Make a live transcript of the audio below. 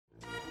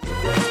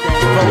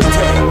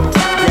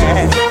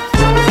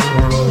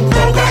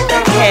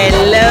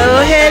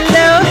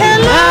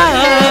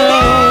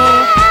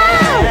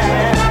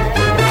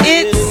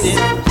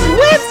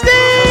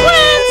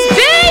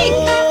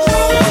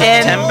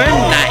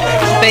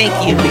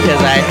Thank you,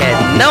 because I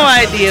had no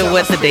idea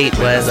what the date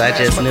was. I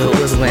just knew it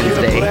was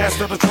Wednesday.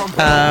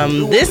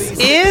 This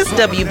is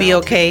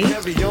WBOK,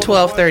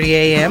 12:30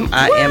 a.m.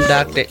 I am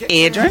Dr.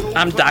 Adrienne.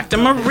 I'm Dr.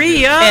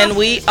 Maria. And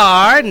we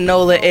are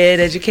NOLA Ed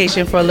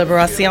Education for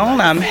Liberation.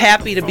 I'm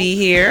happy to be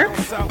here.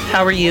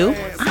 How are you?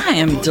 I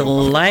am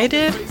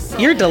delighted.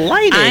 You're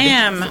delighted. I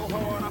am,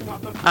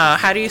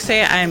 how do you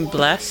say it? I am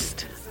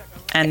blessed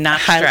and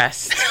not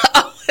stressed.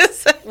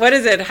 What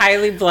is it?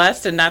 Highly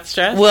blessed and not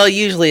stressed? Well,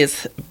 usually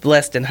it's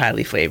blessed and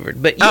highly favored.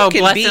 But you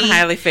can blessed be, and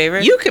highly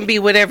favored? You can be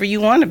whatever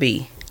you want to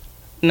be.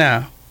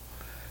 No.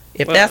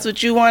 If that's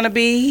what you want to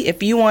be,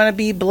 if you want to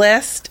be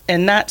blessed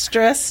and not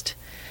stressed,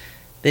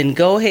 then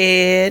go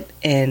ahead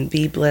and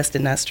be blessed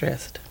and not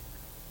stressed.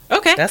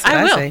 Okay, that's what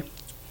I say.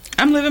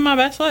 I'm living my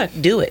best life.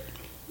 Do it.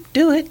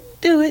 Do it.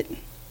 Do it.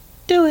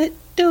 Do it.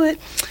 Do it.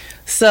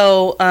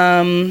 So,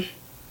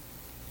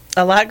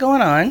 a lot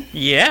going on.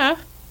 Yeah.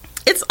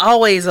 It's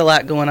always a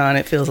lot going on,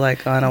 it feels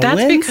like, on a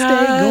Wednesday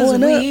because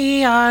going up.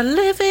 We are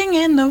living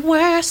in the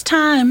worst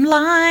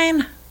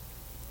timeline.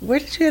 Where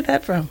did you get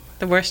that from?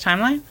 The worst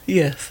timeline?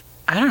 Yes.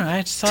 I don't know.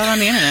 I just saw it on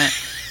the internet.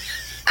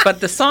 But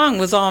the song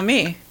was all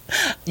me.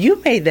 You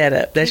made that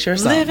up. That's your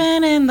song.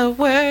 Living in the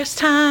worst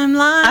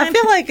timeline. I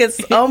feel like it's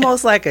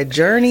almost like a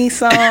Journey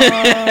song.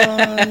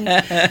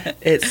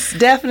 It's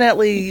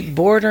definitely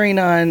bordering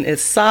on,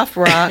 it's soft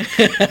rock,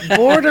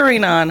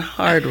 bordering on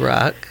hard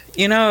rock.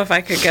 You know, if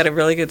I could get a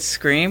really good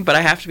scream, but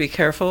I have to be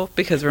careful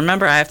because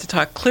remember, I have to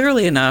talk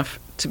clearly enough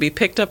to be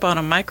picked up on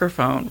a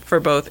microphone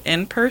for both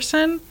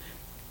in-person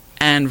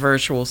and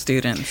virtual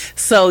students.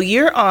 So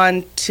you're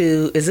on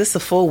to, is this a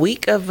full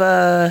week of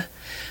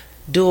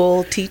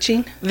dual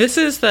teaching? This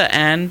is the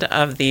end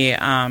of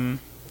the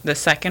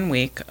second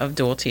week of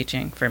dual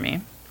teaching for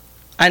me.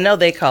 I know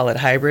they call it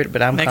hybrid,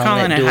 but I'm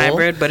calling it dual.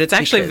 Hybrid, but it's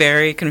actually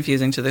very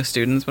confusing to the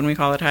students when we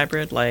call it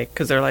hybrid, like,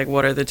 because they're like,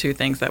 what are the two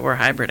things that we're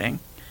hybriding?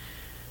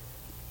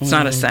 It's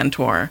not a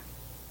centaur,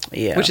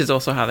 which is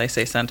also how they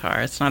say centaur.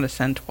 It's not a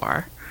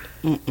centaur.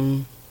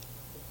 Mm-mm.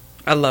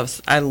 I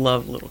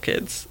love little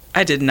kids.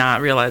 I did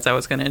not realize I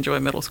was going to enjoy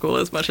middle school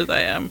as much as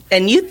I am.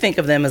 And you think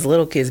of them as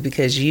little kids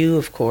because you,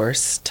 of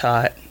course,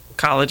 taught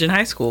college and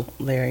high school.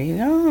 There you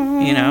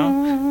go. You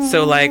know?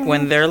 So, like,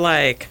 when they're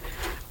like,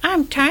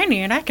 I'm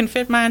tiny and I can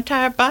fit my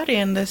entire body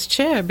in this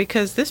chair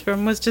because this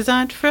room was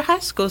designed for high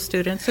school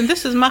students and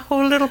this is my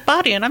whole little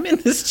body and I'm in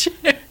this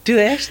chair. Do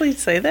they actually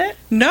say that?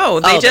 No,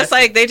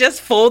 they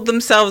just fold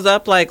themselves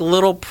up like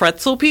little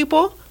pretzel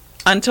people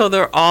until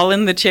they're all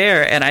in the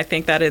chair, and I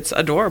think that it's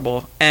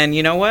adorable. And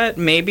you know what?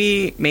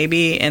 Maybe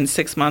in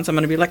 6 months I'm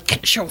going to be like,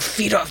 get your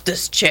feet off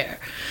this chair.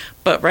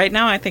 But right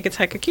now I think it's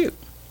hecka cute.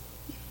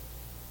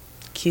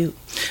 Cute.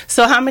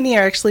 So how many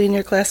are actually in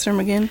your classroom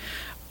again?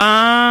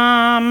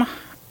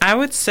 I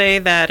would say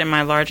that in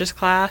my largest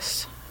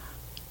class,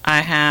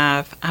 I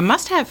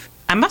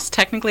must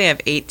technically have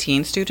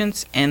 18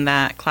 students in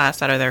that class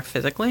that are there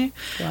physically.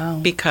 Wow.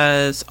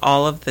 Because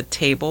all of the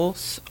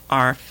tables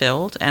are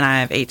filled, and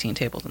I have 18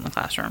 tables in the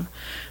classroom.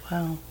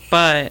 Wow.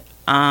 But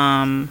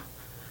I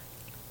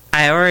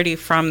already,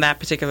 from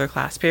that particular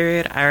class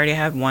period, I already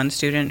had one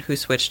student who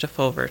switched to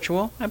full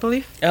virtual, I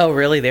believe. Oh,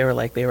 really? They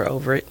were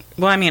over it?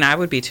 Well, I mean, I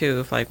would be too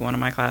if, like, one of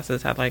my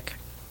classes had, like,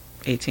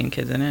 18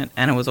 kids in it,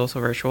 and it was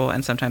also virtual,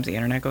 and sometimes the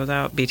internet goes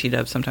out. BT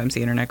dubs, sometimes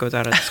the internet goes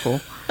out at the school.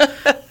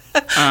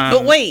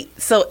 But wait,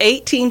 so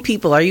 18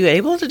 people, are you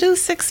able to do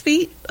 6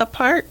 feet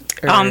apart?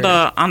 Or? On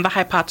the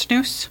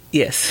hypotenuse?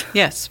 Yes.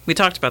 Yes, we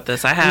talked about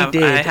this.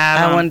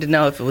 I wanted to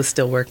know if it was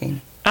still working.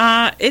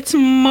 It's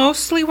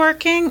mostly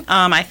working.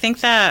 I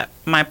think that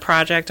my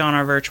project on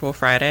our virtual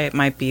Friday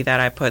might be that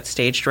I put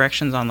stage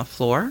directions on the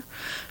floor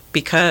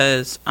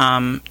because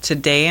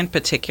today in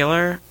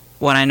particular,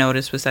 what I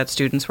noticed was that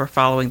students were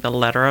following the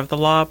letter of the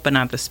law, but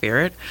not the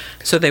spirit.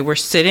 So they were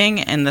sitting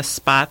in the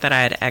spot that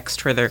I had X'd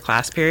for their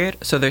class period.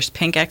 So there's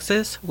pink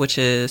X's, which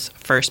is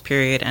first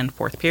period and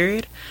fourth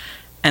period.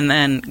 And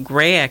then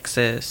gray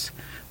X's,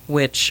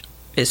 which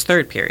is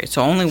third period.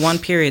 So only one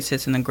period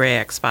sits in the gray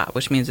X spot,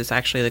 which means it's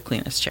actually the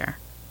cleanest chair.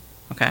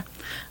 Okay?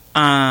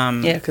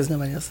 Yeah, because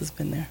nobody else has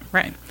been there.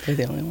 Right. They're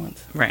the only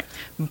ones. Right.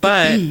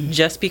 But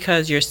just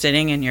because you're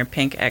sitting in your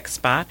pink X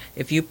spot,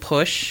 if you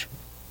push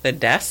the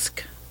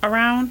desk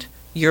around,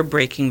 you're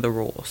breaking the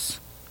rules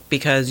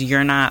because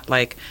you're not,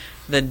 like,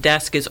 the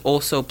desk is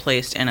also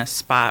placed in a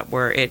spot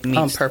where it meets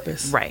on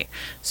purpose, right?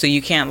 So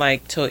you can't,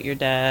 like, tilt your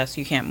desk,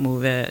 you can't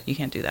move it, you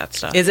can't do that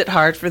stuff. Is it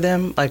hard for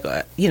them? Like,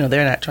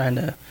 they're not trying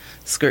to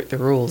skirt the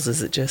rules.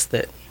 Is it just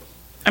that?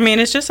 I mean,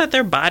 it's just that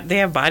they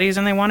have bodies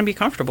and they want to be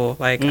comfortable.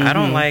 Like, I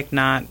don't like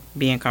not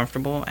being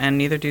comfortable, and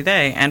neither do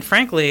they. And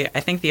frankly, I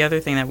think the other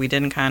thing that we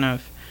didn't kind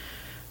of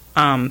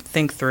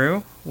think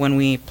through when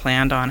we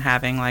planned on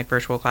having, like,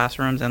 virtual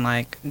classrooms and,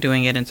 like,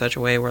 doing it in such a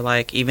way where,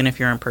 like, even if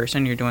you're in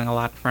person, you're doing a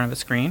lot in front of a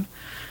screen.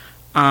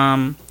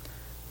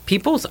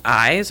 People's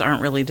eyes aren't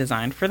really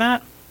designed for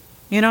that,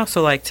 you know?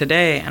 So, like,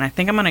 today, and I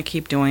think I'm going to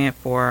keep doing it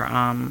for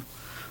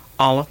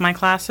all of my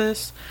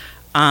classes,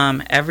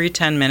 every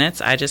 10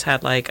 minutes, I just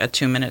had, like, a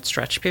 2-minute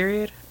stretch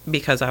period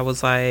because I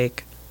was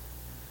like,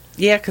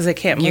 Yeah, because they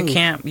can't move. You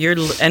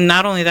can't. And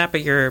not only that,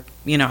 but you're.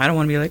 I don't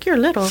want to be like you're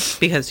little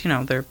because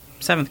they're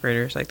 7th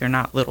graders. Like they're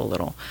not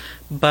little.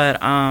 But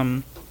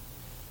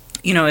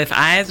if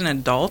I as an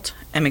adult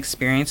am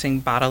experiencing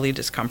bodily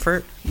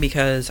discomfort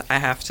because I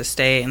have to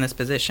stay in this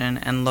position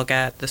and look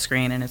at the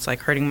screen and it's like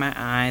hurting my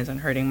eyes and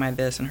hurting my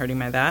this and hurting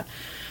my that,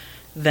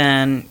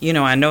 then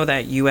I know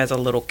that you as a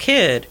little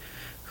kid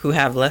who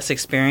have less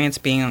experience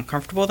being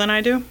uncomfortable than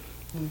I do,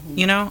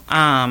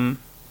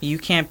 you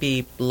can't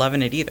be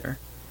loving it either.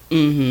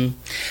 Mm-hmm.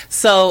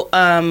 So,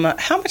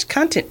 how much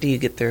content do you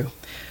get through?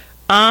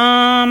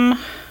 Not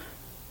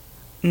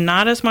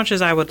as much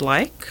as I would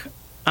like.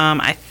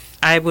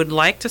 I would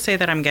like to say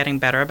that I'm getting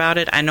better about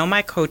it. I know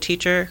my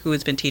co-teacher, who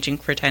has been teaching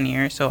for 10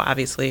 years, so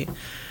obviously,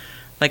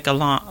 a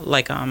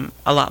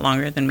lot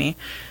longer than me.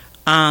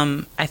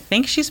 I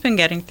think she's been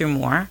getting through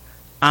more.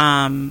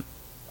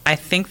 I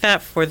think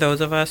that for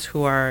those of us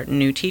who are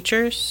new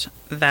teachers,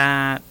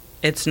 that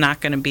it's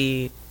not going to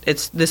be.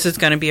 This is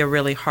going to be a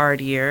really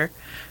hard year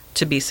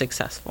to be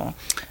successful.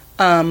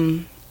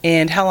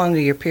 And how long are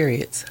your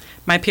periods?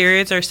 My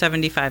periods are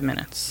 75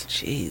 minutes.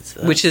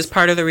 Jesus. Which is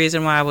part of the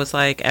reason why I was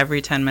like,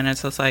 every 10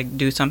 minutes, let's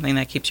do something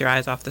that keeps your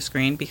eyes off the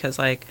screen, because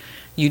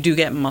you do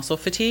get muscle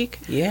fatigue.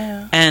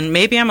 Yeah. And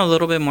maybe I'm a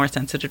little bit more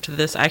sensitive to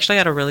this. I actually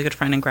had a really good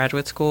friend in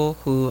graduate school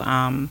who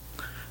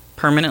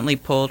permanently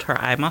pulled her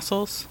eye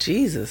muscles.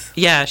 Jesus.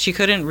 Yeah, she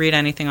couldn't read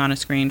anything on a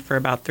screen for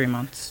about 3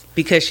 months.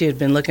 Because she had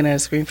been looking at a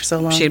screen for so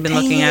long? She had been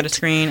looking at a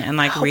screen and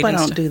I hope reading I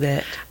don't do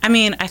that. I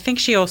mean, I think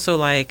she also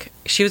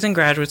she was in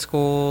graduate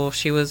school.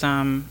 She was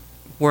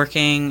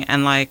working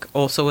and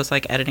also was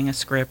editing a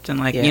script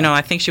and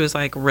I think she was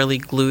really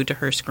glued to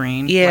her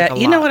screen. Yeah,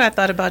 you know what I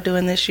thought about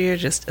doing this year?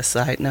 Just a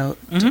side note,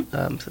 since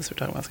we're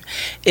talking about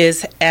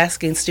is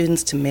asking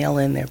students to mail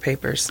in their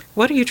papers.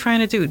 What are you trying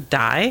to do?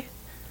 Die?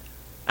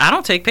 I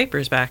don't take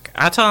papers back.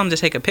 I tell them to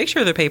take a picture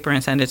of the paper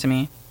and send it to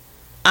me.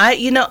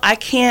 I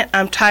can't.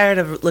 I'm tired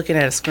of looking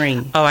at a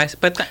screen. Oh,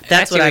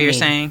 that's what you're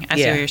saying. I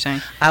see what you're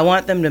saying. I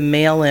want them to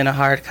mail in a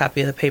hard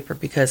copy of the paper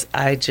because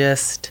I'm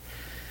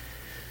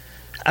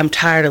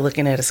tired of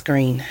looking at a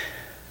screen.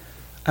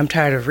 I'm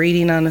tired of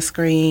reading on a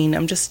screen.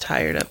 I'm just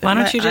tired of it. Why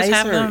don't you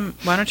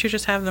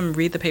just have them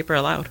read the paper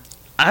aloud?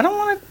 I don't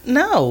want to.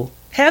 No.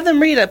 Have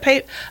them read a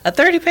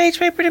 30-page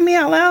paper to me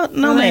out loud?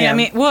 No, ma'am. I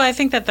mean, well, I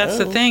think that's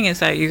the thing is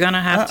that you're going to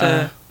have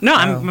to... No,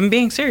 I'm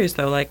being serious,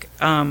 though.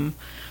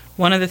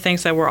 One of the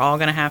things that we're all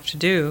going to have to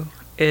do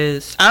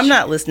is... I'm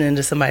not listening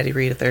to somebody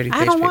read a 30-page paper.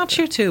 I don't want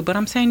you to, but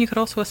I'm saying you could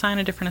also assign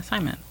a different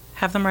assignment.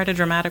 Have them write a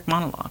dramatic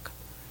monologue.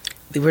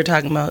 We're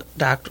talking about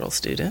doctoral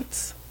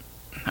students.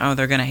 Oh,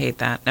 they're going to hate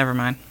that. Never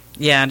mind.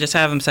 Yeah, just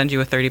have them send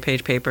you a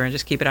 30-page paper and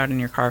just keep it out in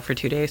your car for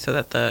 2 days so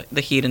that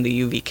the heat and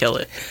the UV kill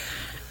it.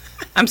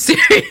 I'm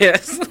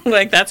serious.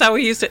 That's how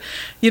we used to...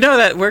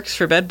 that works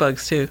for bed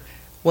bugs, too.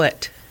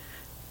 What?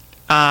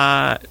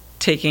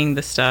 Taking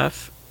the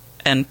stuff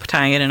and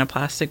tying it in a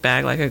plastic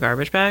bag, like a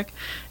garbage bag,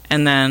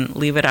 and then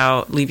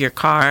leave your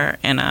car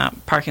in a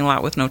parking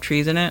lot with no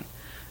trees in it.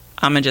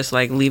 And just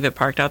leave it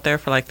parked out there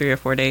for 3 or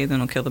 4 days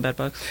and it'll kill the bed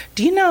bugs.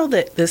 Do you know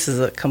that this is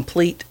a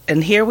complete...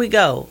 And here we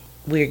go.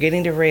 We're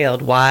getting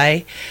derailed.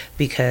 Why?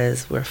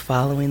 Because we're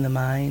following the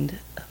mind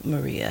of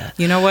Maria.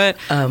 You know what?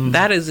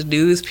 That is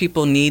news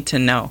people need to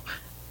know.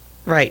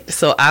 Right.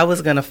 So I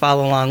was going to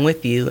follow along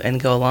with you and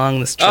go along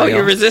this trail. Oh,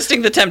 you're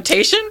resisting the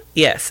temptation?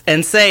 Yes.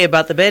 And say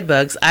about the bed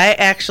bugs, I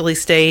actually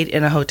stayed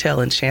in a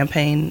hotel in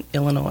Champaign,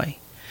 Illinois.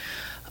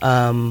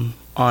 I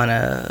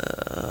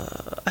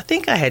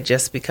think I had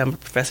just become a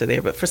professor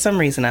there, but for some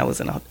reason I was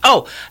in a hotel.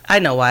 Oh, I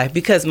know why.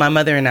 Because my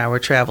mother and I were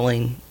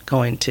traveling,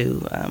 going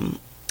to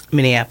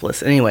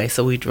Minneapolis. Anyway,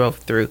 so we drove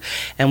through.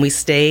 And we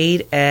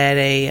stayed at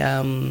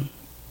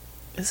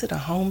is it a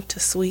Home to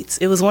Suites?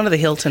 It was one of the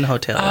Hilton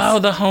hotels. Oh,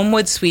 the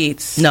Homewood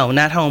Suites. No,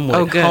 not Homewood.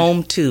 Oh, good.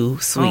 Home to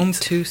Suites. Home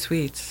to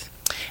Suites.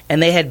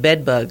 And they had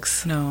bed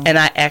bugs. No. And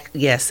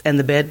and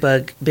the bed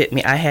bug bit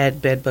me. I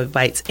had bed bug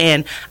bites.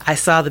 And I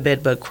saw the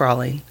bed bug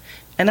crawling.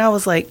 And I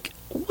was like,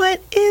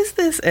 what is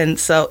this? And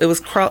so it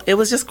was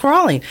just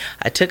crawling.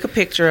 I took a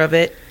picture of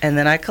it, and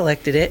then I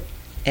collected it,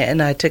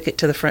 and I took it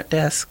to the front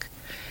desk.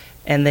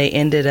 And they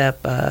ended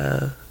up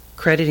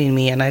crediting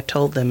me, and I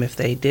told them if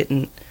they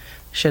didn't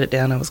shut it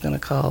down, I was going to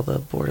call the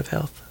Board of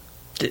Health.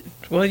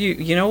 Well,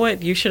 you know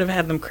what? You should have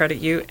had them credit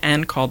you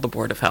and called the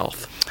Board of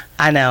Health.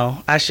 I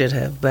know. I should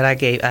have, but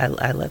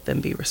I let them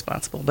be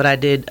responsible. But I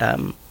did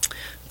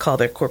call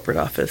their corporate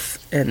office,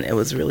 and it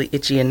was really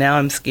itchy. And now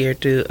I'm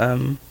scared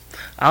to...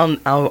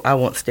 I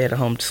won't stay at a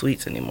Home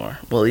Suites anymore.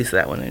 Well, at least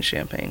that one in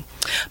Champaign.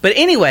 But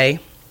anyway,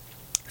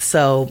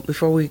 so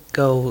before we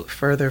go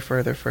further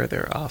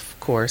off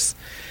course,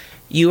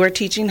 you are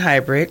teaching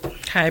hybrid.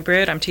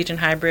 I'm teaching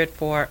hybrid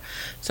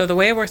so the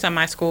way it works at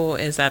my school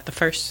is that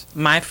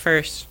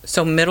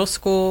so middle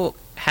school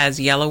has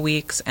yellow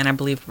weeks and I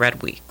believe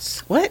red weeks.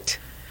 What?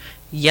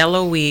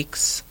 Yellow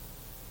weeks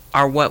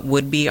are what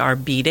would be our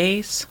B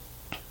days.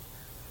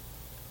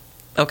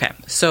 Okay,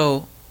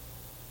 so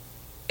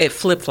it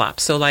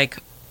flip-flops. So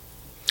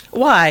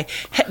Why?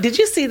 Did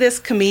you see this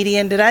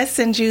comedian? Did I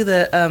send you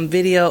the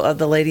video of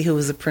the lady who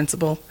was a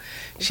principal?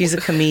 She's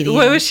a comedian.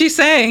 What was she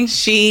saying?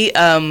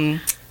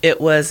 It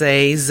was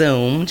a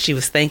Zoom. She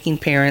was thanking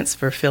parents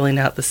for filling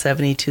out the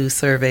 72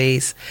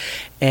 surveys,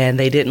 and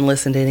they didn't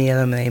listen to any of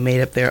them. They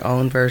made up their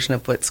own version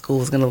of what school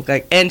was going to look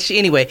like. And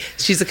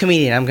she's a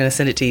comedian. I'm going to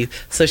send it to you.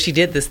 So she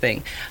did this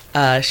thing.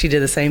 She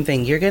did the same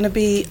thing. You're going to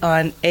be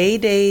on A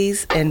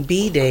days and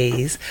B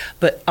days,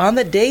 but on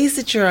the days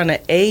that you're on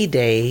an A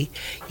day,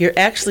 you're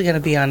actually going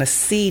to be on a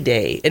C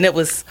day. And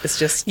it's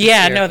just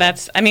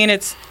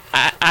hysterical.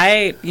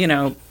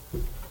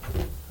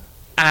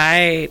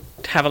 I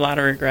have a lot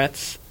of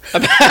regrets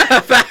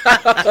about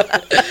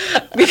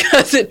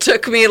because it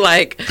took me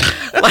like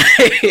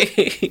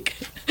I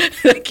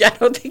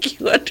don't think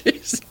you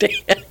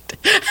understand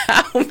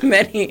how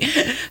many.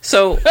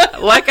 So,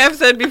 like I've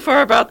said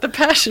before about the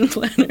Passion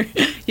Planner,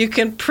 you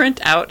can print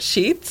out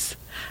sheets.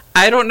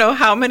 I don't know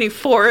how many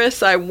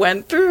forests I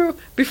went through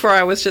before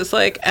I was just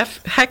like,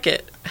 heck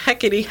it.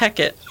 Heckity heck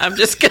it. I'm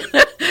just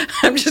gonna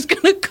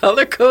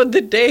color code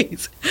the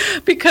days,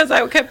 because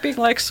I kept being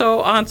like,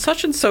 so on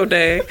such and so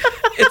day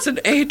it's an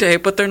A day,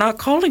 but they're not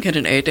calling it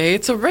an A day,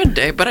 it's a red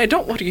day, but I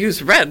don't want to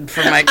use red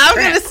for my I'm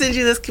gonna send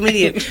you this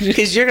comedian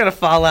because you're gonna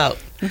fall out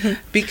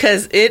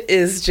because it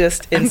is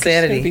just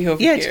insanity.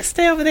 Just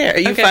stay over there.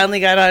 You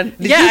finally got on.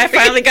 I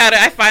finally got it.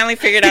 I finally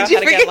figured out how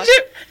to get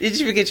Did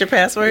you forget your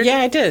password? Yeah,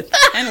 I did.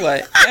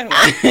 Anyway.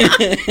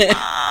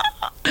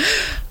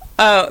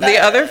 Oh, the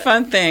other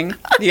fun thing,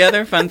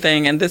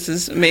 and this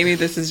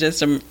is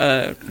just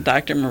a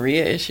Dr.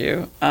 Maria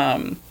issue.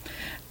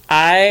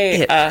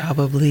 It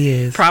probably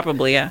is.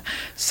 Probably, yeah.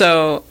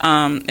 So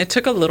it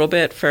took a little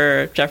bit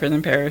for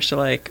Jefferson Parish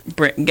to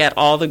get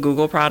all the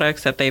Google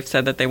products that they've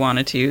said that they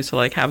wanted to use, to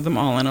have them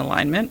all in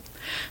alignment.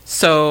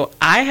 So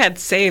I had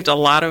saved a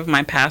lot of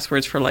my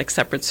passwords for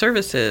separate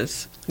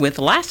services with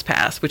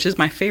LastPass, which is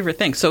my favorite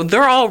thing. So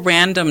they're all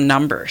random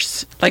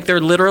numbers.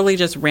 They're literally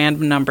just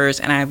random numbers,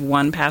 and I have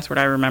one password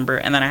I remember,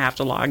 and then I have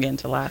to log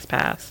into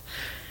LastPass,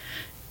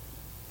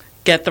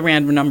 get the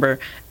random number,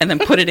 and then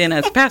put it in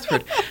as a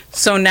password.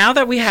 So now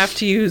that we have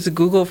to use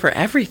Google for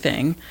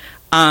everything,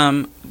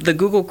 the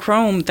Google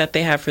Chrome that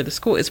they have for the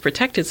school is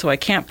protected, so I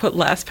can't put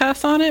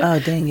LastPass on it. Oh,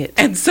 dang it.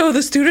 And so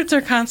the students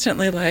are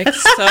constantly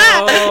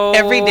so...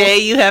 Every day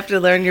you have to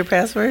learn your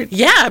password?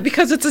 Yeah,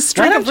 because it's a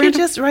string Why of don't you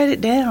just write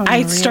it down,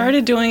 I Maria?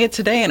 started doing it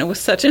today, and it was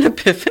such an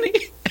epiphany.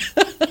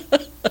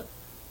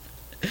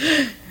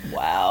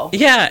 Wow.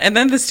 Yeah, and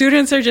then the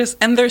students are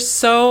and they're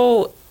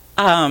so...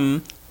 not...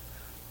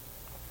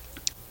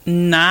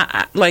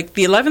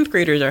 the 11th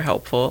graders are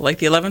helpful. The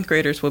 11th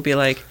graders will be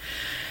like...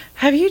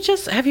 Have you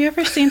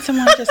ever seen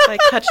someone just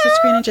touch the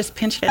screen and just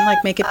pinch it and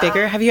make it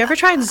bigger? Have you ever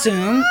tried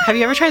Zoom? Have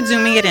you ever tried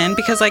zooming it in?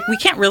 Because we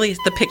can't really,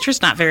 the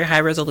picture's not very high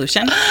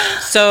resolution.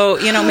 So,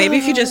 maybe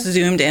if you just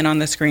zoomed in on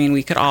the screen,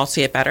 we could all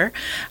see it better.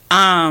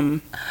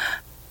 And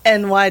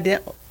why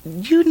didn't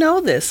you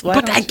know this? Why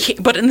but I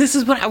can't. But and this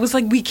is what I was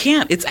like. We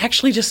can't. It's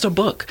actually just a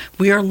book.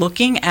 We are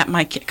looking at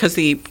my because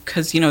the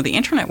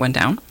internet went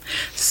down.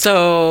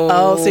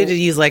 So so you did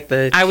use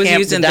the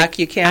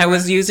docu camera. I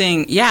was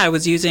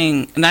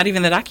using not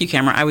even the docu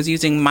camera. I was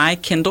using my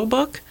Kindle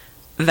book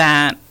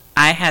that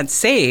I had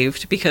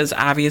saved, because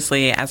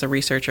obviously as a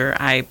researcher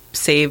I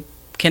save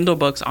Kindle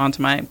books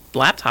onto my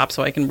laptop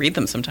so I can read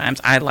them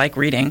sometimes. I like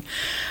reading.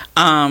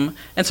 And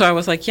so I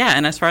was like, yeah,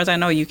 and as far as I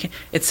know,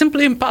 it's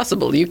simply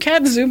impossible. You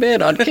can't zoom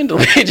in on Kindle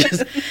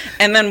pages.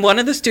 And then one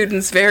of the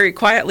students very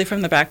quietly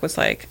from the back was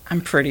like, I'm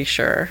pretty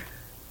sure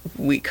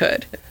we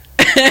could.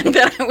 And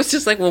then I was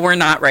just like, well, we're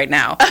not right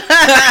now.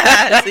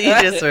 So you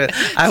just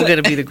I'm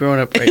going to be the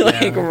grown-up right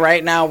now.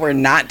 Right now, we're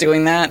not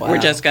doing that. Wow. We're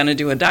just going to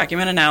do a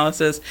document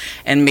analysis,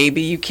 and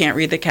maybe you can't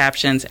read the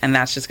captions, and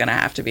that's just going to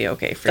have to be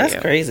okay for you.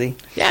 That's crazy.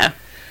 Yeah.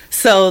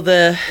 So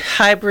the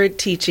hybrid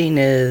teaching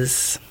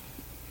is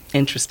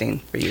interesting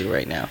for you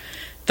right now.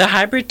 The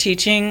hybrid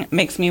teaching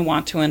makes me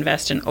want to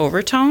invest in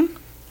overtone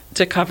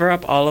to cover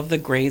up all of the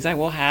grays I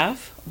will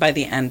have by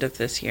the end of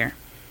this year.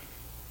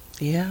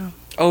 Yeah.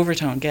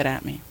 Overtone, get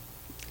at me.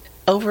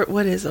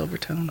 What is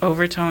Overtone?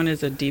 Overtone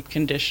is a deep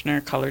conditioner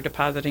color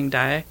depositing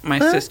dye. My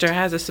sister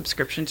has a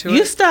subscription to it.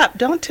 You stop.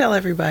 Don't tell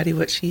everybody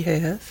what she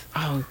has.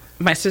 Oh,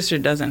 my sister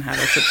doesn't have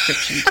a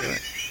subscription to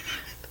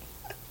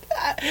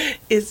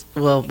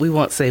it. We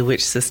won't say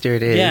which sister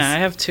it is. Yeah, I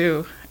have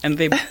two, and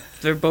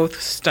they're both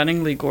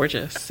stunningly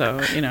gorgeous. So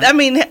I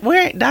mean,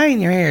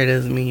 dyeing your hair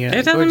doesn't mean you're not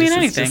it doesn't gorgeous. mean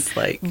anything. It's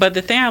just but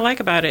the thing I like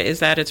about it is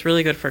that it's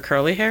really good for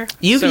curly hair.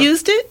 You've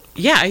used it?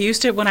 Yeah, I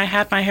used it when I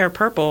had my hair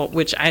purple,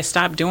 which I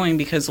stopped doing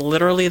because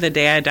literally the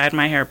day I dyed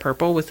my hair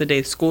purple was the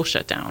day school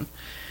shut down.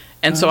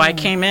 And so I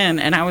came in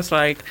and I was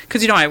like,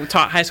 because, I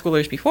taught high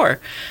schoolers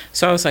before.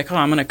 So I was like,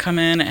 I'm going to come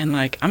in and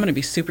I'm going to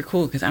be super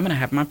cool because I'm going to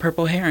have my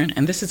purple hair in.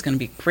 And this is going to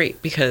be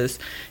great because,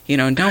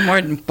 no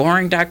more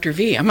boring Dr.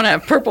 V. I'm going to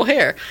have purple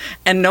hair.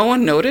 And no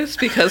one noticed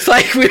because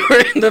we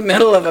were in the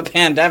middle of a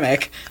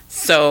pandemic.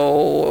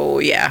 So,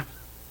 yeah.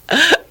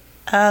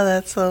 Oh,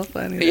 that's so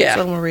funny. That's Yeah.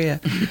 so Maria.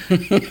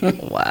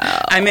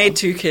 Wow. I made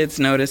 2 kids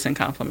notice and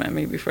compliment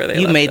me before they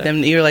You left made it.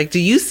 them. You're like, do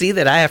you see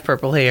that I have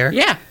purple hair?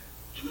 Yeah.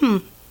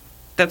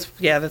 That's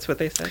what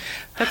they said.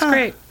 That's Huh.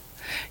 great.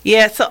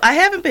 Yeah, so I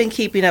haven't been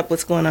keeping up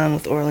what's going on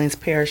with Orleans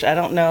Parish. I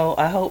don't know.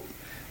 I hope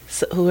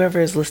whoever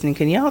is listening,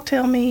 can y'all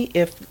tell me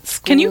if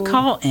school... Can you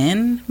call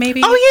in,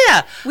 maybe? Oh,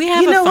 yeah. We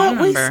have a phone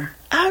number.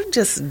 I've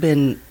just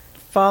been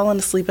falling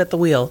asleep at the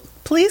wheel.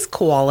 Please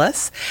call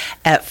us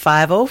at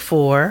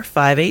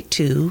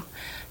 504-582-9422,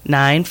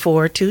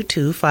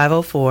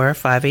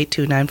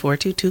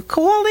 504-582-9422.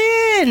 Call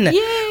in.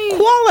 Yay.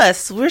 Call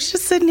us. We're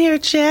just sitting here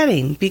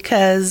chatting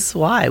because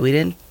why? I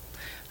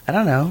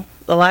don't know,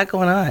 a lot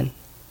going on.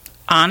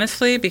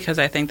 Honestly, because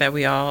I think that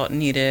we all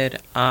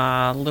needed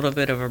a little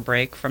bit of a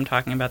break from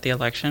talking about the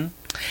election.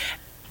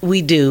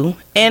 We do.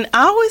 And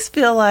I always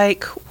feel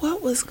like,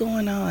 what was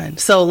going on?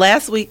 So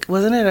last week,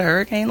 wasn't it a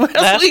hurricane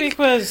last week?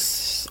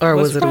 was... Or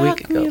was it a week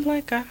Rock Me ago?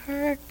 Like a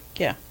hurricane.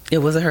 Yeah, It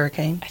was a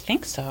hurricane? I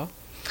think so.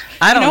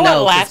 I don't you know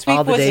know. what? 'cause Last all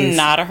week the was days-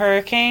 not a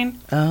hurricane.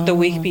 Oh. The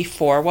week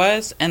before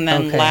was. And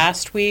then Okay.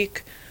 last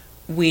week,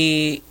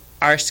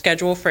 our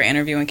schedule for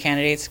interviewing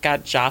candidates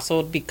got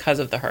jostled because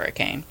of the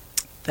hurricane.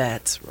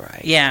 That's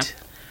right. Yeah.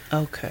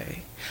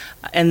 Okay.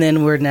 And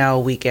then we're now a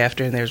week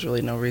after, and there's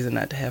really no reason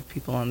not to have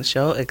people on the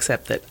show,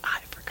 except that I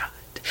forgot.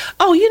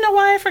 Oh, you know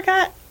why I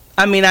forgot?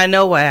 I mean, I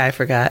know why I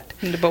forgot.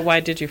 But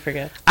why did you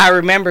forget? I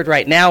remembered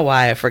right now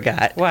why I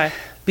forgot. Why?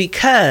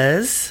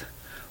 Because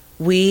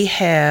we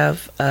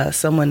have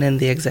someone in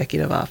the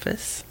executive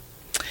office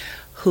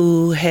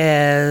who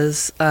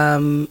is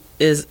in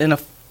a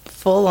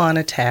full-on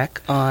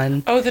attack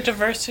on Oh, the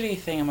diversity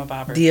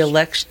thingamabobbers. the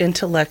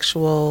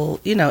intellectual,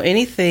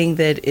 anything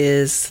that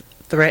is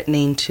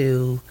threatening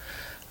to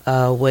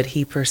what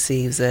he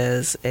perceives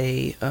as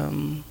he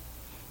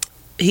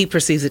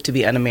perceives it to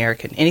be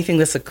un-American. Anything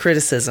that's a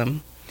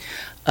criticism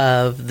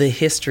of the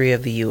history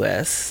of the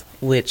U.S.,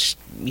 which,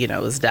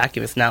 is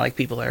documented. It's not like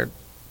people are,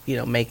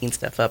 making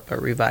stuff up or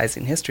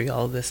revising history.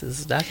 All of this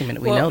is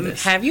documented. We know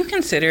this. Have you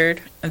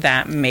considered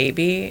that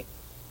maybe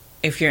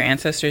if your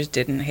ancestors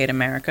didn't hate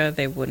America,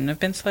 they wouldn't have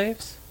been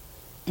slaves?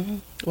 Mm-hmm.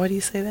 Why do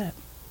you say that?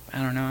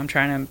 I don't know. I'm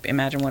trying to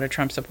imagine what a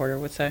Trump supporter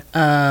would say.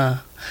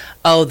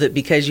 That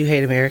because you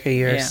hate America,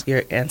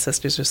 your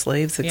ancestors are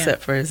slaves,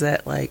 except for, is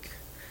that like,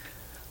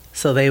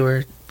 so they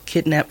were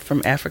kidnapped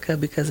from Africa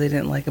because they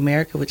didn't like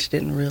America, which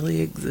didn't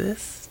really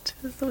exist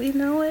as we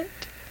know it?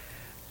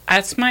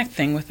 That's my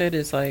thing with it,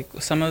 is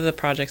like some of the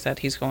projects that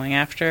he's going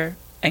after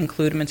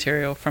include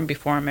material from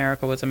before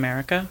America was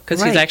America,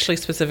 because he's actually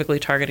specifically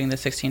targeting the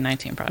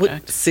 1619 project.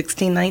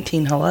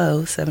 1619, hello,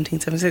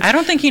 1776. I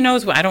don't think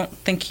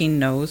he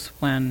knows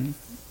when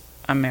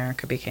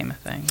America became a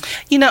thing.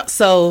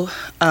 So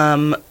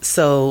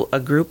a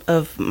group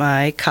of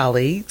my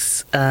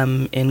colleagues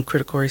in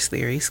critical race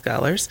theory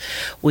scholars,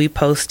 we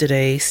posted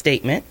a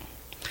statement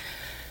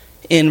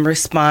in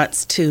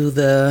response to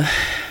the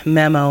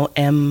memo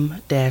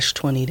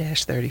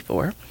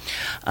M-20-34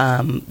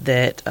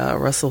 that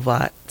Russell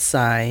Vought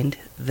signed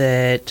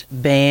that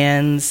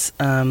bans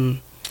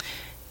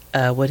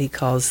what he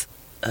calls,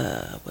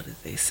 what did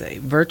they say?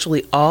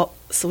 Virtually all,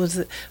 so what is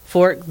it?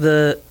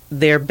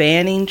 They're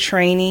banning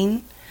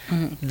training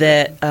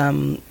that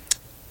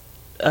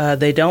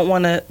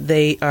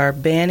they are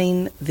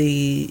banning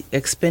the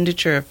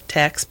expenditure of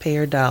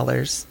taxpayer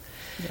dollars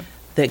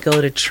that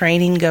go to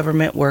training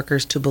government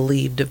workers to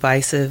believe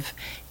divisive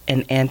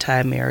and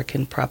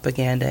anti-American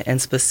propaganda.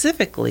 And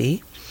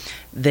specifically,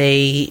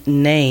 they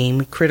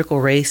name critical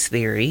race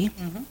theory.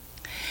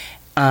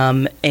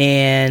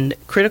 And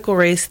critical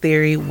race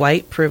theory,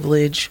 white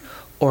privilege,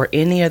 or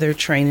any other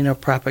training or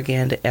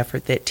propaganda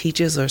effort that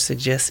teaches or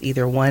suggests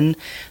either one,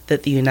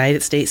 that the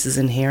United States is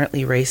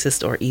inherently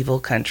racist or evil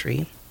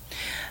country,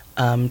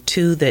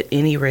 two, that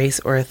any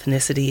race or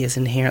ethnicity is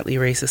inherently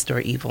racist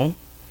or evil.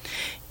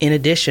 In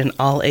addition,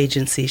 all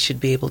agencies should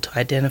be able to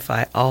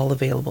identify all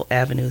available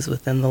avenues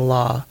within the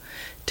law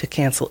to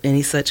cancel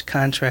any such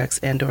contracts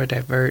and or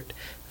divert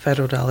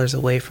federal dollars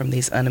away from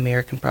these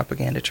un-American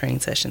propaganda training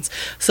sessions.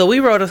 So we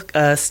wrote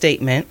a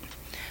statement.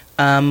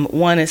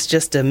 One, it's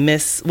a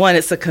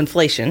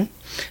conflation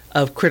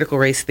of critical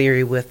race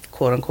theory with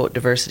quote-unquote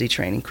diversity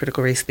training.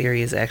 Critical race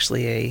theory is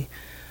actually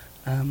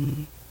a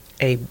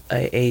theory.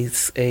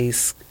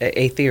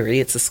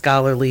 It's a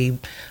scholarly...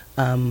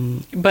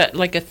 but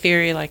like a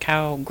theory, like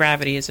how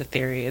gravity is a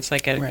theory. It's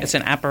like it's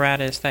an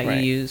apparatus that you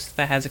use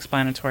that has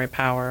explanatory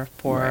power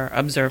for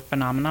observed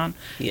phenomenon.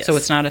 Yes. So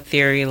it's not a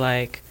theory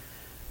like,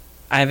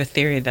 I have a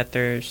theory that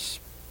there's,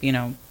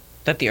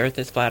 that the earth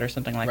is flat or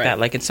something like that.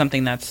 Like it's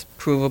something that's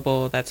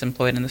provable, that's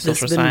employed in the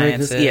social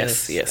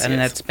sciences. Yes.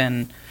 That's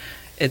been,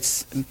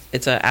 it's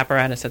an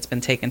apparatus that's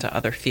been taken to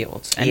other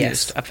fields and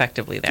used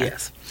effectively there.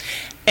 Yes.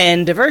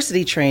 And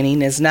diversity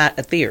training is not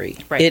a theory.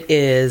 Right.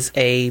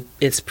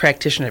 It's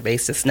practitioner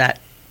based. It's not,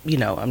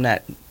 I'm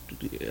not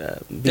being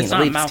it's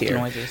not elitist mouth here.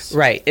 noises.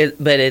 Right.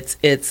 But it's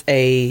it's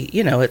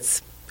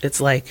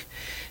like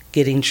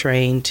getting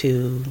trained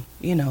to,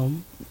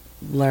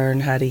 learn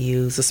how to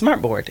use a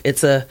smartboard.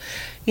 It's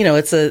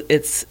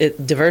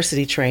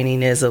diversity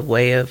training is a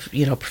way of,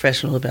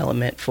 professional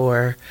development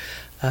for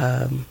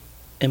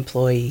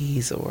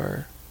employees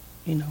or,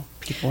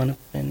 people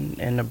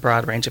in a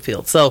broad range of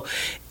fields. So,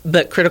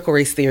 but critical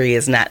race theory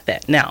is not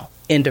that. Now,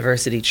 in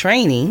diversity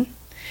training,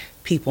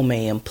 people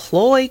may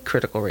employ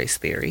critical race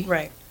theory.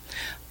 Right.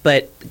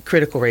 But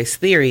critical race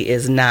theory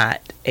is not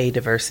a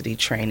diversity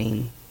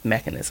training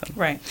mechanism.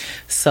 Right.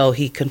 So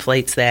he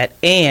conflates that,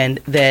 and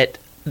that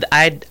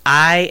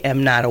I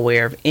am not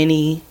aware of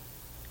any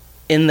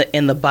in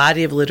the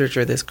body of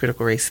literature that's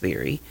critical race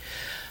theory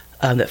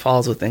that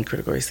falls within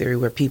critical race theory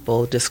where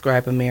people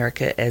describe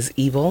America as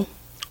evil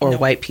or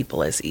white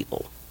people as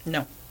evil.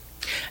 No.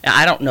 Now,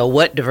 I don't know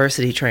what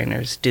diversity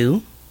trainers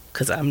do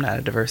because I'm not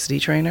a diversity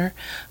trainer.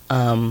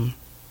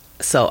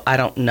 So I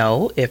don't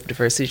know if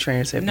diversity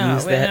trainers have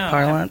used that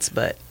parlance,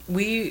 but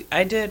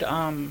I did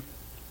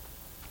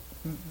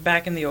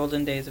back in the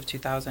olden days of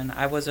 2000.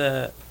 I was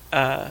a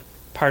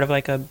part of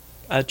like a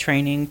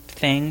training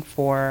thing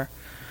for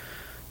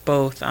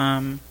both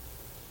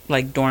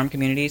like dorm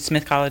communities.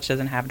 Smith College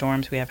doesn't have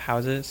dorms; we have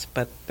houses,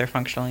 but they're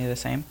functionally the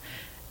same.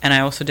 And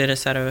I also did a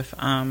set of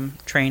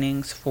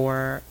trainings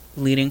for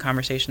leading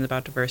conversations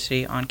about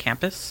diversity on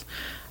campus.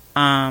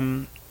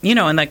 And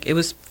like it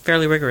was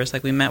fairly rigorous.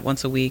 Like we met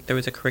once a week. There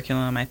was a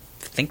curriculum. I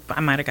think I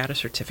might have got a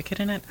certificate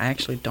in it. I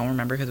actually don't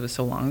remember because it was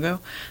so long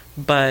ago.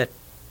 But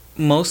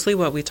mostly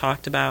what we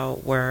talked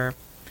about were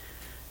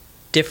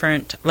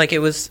different, like it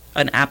was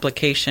an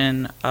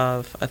application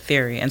of a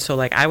theory. And so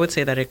like I would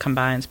say that it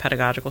combines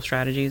pedagogical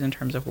strategies in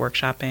terms of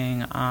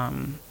workshopping,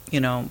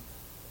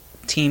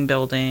 team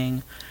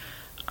building,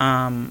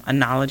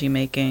 analogy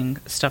making,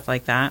 stuff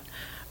like that,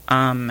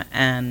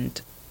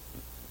 and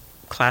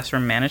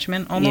classroom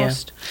management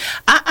almost.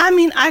 Yeah. I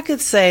mean, I could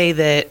say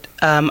that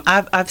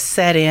I've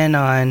sat in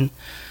on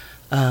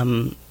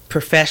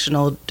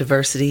professional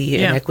diversity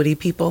and equity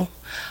people,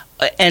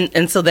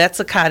 and so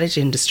that's a cottage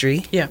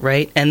industry,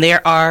 right? And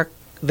I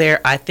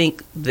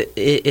think that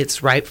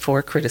it's ripe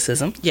for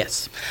criticism.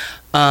 Yes.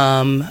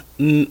 Some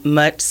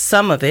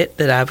of it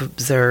that I've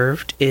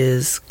observed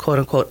is quote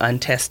unquote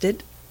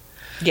untested.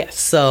 Yes.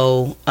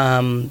 So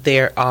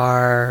there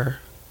are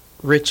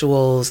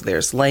rituals,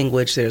 there's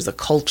language, there's a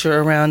culture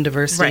around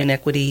diversity and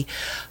equity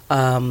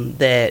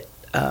that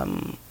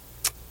kind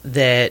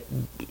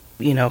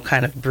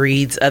of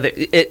breeds other.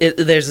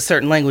 There's a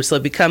certain language, so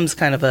it becomes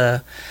kind of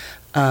a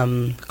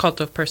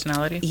cult of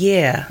personality.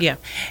 Yeah.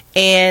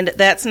 And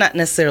that's not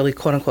necessarily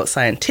quote unquote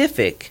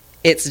scientific.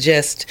 It's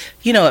just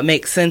it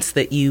makes sense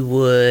that you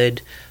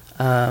would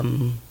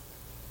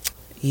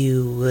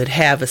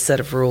have a set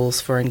of rules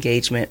for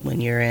engagement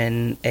when you're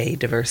in a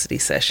diversity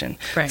session.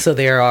 Right. So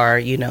there are,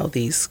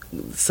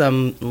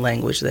 some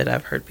language that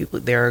I've heard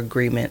there are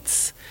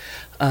agreements,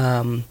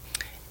 and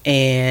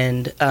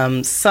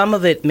some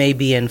of it may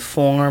be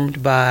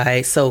informed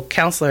by, so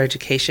counselor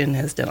education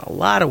has done a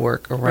lot of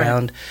work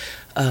around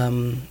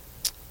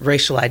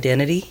racial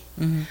identity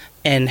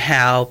and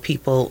how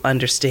people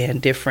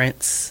understand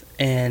difference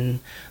and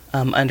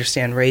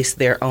understand race,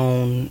 their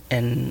own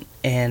and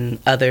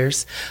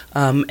others,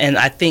 and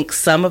I think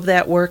some of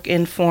that work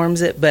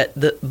informs it. But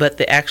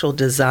the actual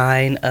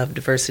design of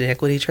diversity and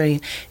equity training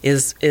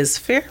is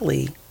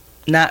fairly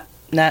not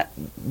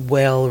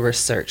well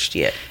researched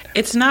yet.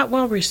 It's not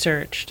well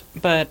researched,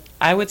 but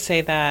I would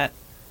say that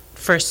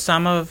for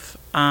some of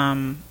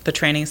the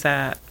trainings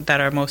that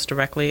are most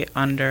directly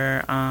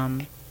under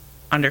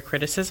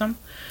criticism,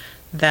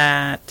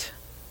 that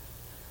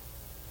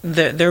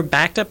they're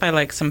backed up by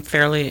like some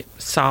fairly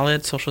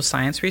solid social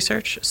science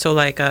research. So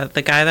like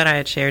the guy that I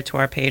had shared to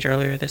our page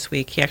earlier this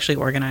week, he actually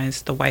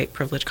organized the White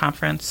Privilege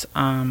Conference.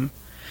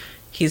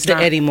 He's the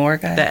Eddie Moore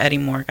guy? The Eddie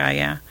Moore guy,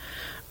 yeah.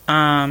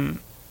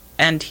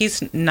 And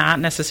he's not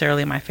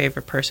necessarily my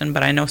favorite person,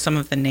 but I know some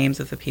of the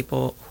names of the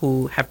people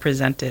who have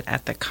presented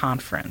at the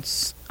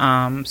conference.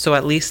 So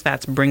at least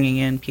that's bringing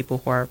in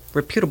people who are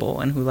reputable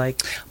and who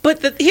like...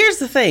 But here's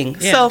the thing.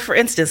 Yeah. So, for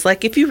instance,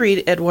 like if you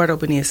read Eduardo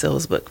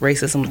Bonilla-Silva's book,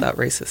 Racism Without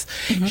Racists,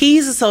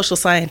 he's a social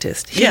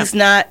scientist. He's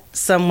not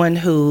someone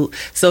who...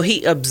 So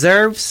he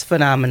observes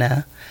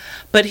phenomena,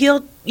 but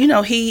he'll...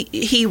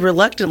 he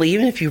reluctantly,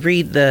 even if you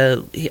read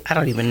I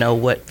don't even know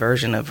what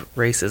version of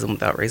Racism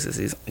Without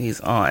Racists he's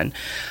on,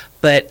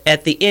 but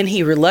at the end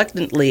he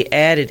reluctantly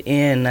added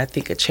in, I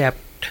think, a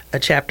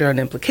chapter on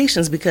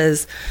implications,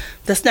 because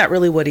that's not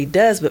really what he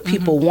does, but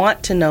people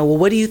want to know, well,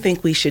 what do you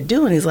think we should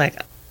do? And he's like,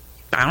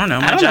 I don't know.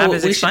 My job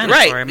is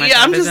explanatory. Right. My job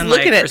I'm just isn't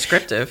looking at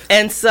prescriptive.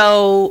 And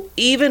so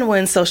even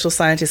when social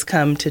scientists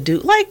come to do,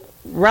 like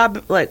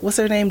what's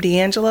her name,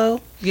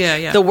 D'Angelo?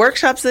 Yeah. The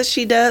workshops that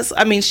she does,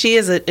 I mean, she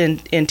is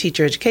in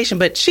teacher education,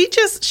 but she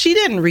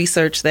didn't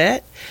research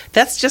that.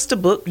 That's just a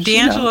book.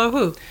 D'Angelo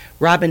who?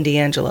 Robin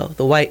DiAngelo,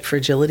 The White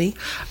Fragility.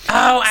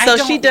 Oh, I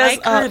don't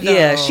like her, though.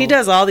 Yeah, she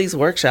does all these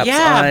workshops.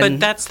 Yeah, but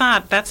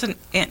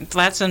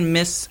that's a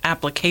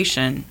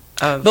misapplication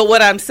of... But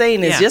what I'm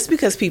saying is just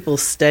because people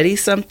study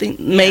something,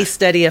 may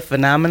study a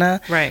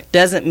phenomena, right,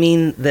 doesn't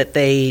mean that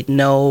they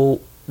know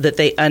that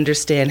they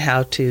understand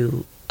how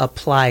to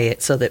apply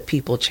it so that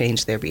people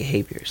change their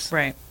behaviors.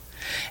 Right.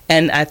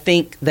 And I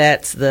think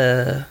that's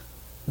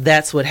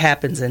what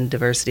happens in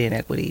diversity and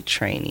equity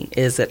training,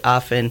 is that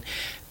often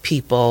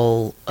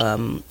people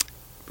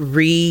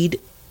read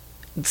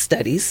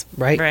studies,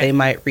 right? They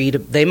might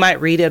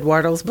read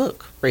Eduardo's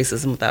book,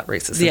 Racism Without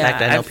Racism. Yeah, in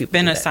fact, I know I've people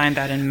been do that. assigned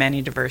that in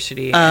many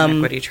diversity and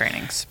equity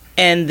trainings.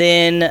 And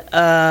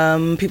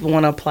then people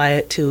want to apply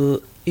it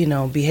to,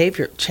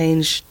 behavior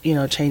change,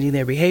 changing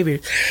their behavior.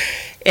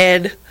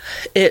 And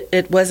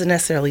it wasn't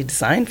necessarily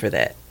designed for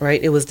that,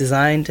 right? It was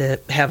designed to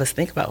have us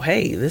think about,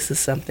 hey, this is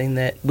something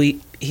that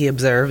he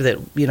observed that,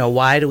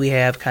 why do we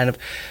have kind of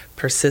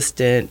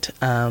persistent,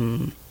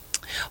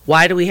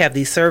 why do we have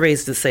these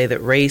surveys that say that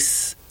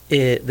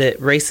that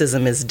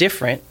racism is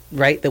different,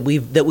 right? That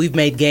we've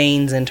made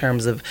gains in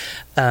terms of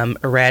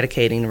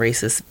eradicating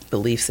racist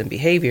beliefs and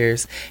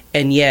behaviors,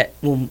 and yet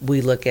when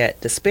we look at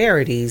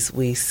disparities,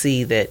 we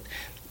see that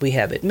we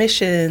have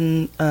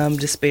admission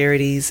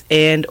disparities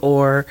and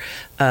or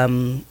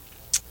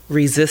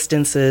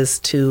resistances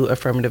to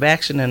affirmative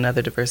action and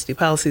other diversity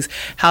policies.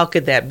 How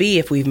could that be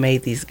if we've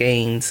made these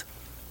gains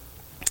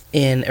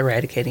in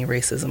eradicating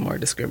racism or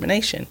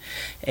discrimination?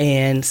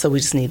 And so we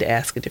just need to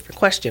ask a different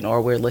question,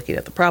 or we're looking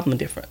at the problem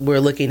different.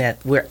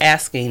 We're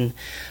asking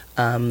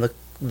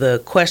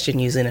the question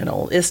using an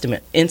old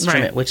instrument,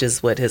 Right. which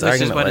is what his Which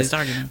argument is what was. his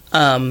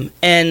argument.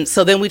 And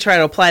so then we try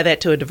to apply that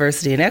to a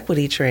diversity and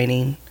equity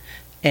training,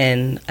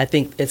 and I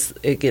think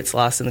it gets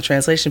lost in the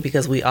translation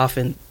because we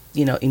often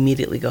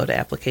immediately go to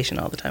application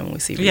all the time when we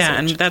see research. Yeah,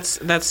 and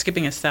that's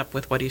skipping a step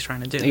with what he's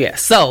trying to do. Yeah,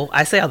 so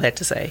I say all that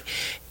to say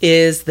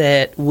is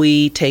that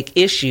we take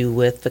issue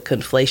with the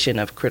conflation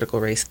of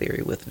critical race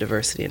theory with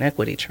diversity and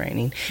equity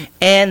training,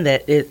 and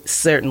that it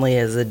certainly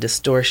is a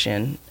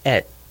distortion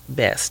at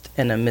best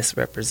and a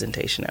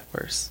misrepresentation at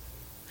worst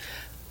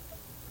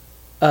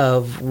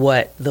of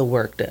what the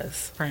work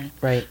does.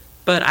 Right.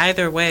 But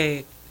either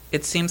way,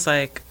 it seems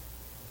like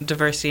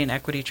diversity and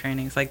equity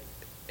trainings, like,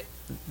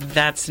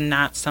 that's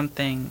not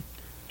something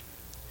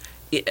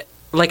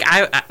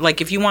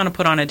like if you want to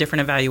put on a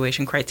different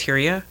evaluation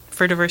criteria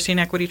for diversity and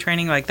equity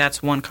training, like,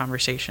 that's one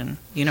conversation.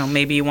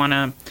 Maybe you want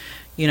to,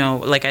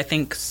 like, I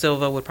think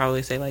Silva would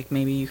probably say, like,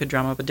 maybe you could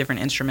drum up a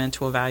different instrument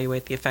to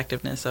evaluate the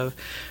effectiveness of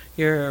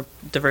your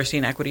diversity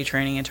and equity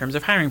training in terms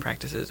of hiring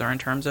practices, or in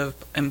terms of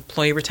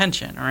employee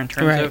retention, or in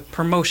terms of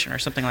promotion, or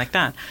something like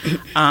that.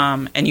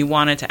 And you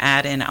wanted to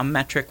add in a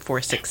metric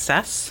for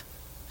success,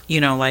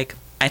 like,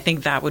 I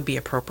think that would be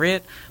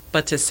appropriate.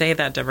 But to say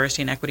that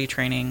diversity and equity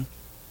training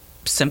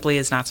simply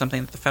is not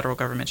something that the federal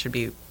government should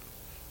be,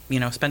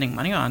 spending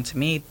money on, to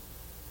me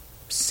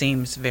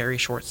seems very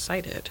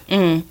short-sighted.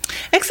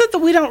 Except that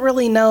we don't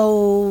really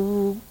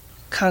know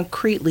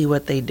concretely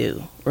what they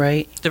do,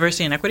 right?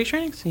 Diversity and equity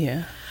trainings?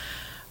 Yeah.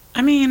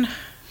 I mean,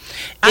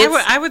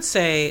 I would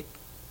say,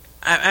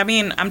 I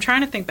mean, I'm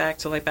trying to think back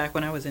to, like, back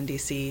when I was in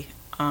D.C.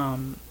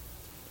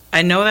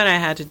 I know that I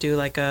had to do,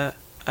 like,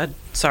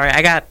 sorry,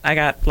 I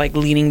got like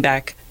leaning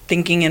back,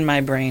 thinking in my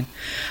brain.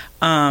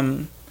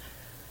 I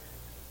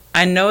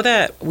know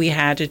that we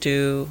had to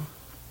do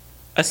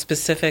a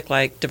specific,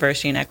 like,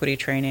 diversity and equity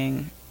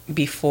training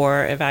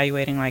before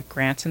evaluating, like,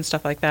 grants and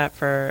stuff like that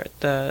for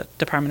the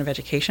Department of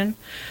Education.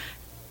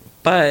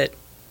 But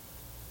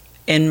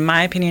in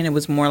my opinion, it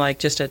was more like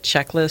just a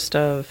checklist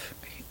of,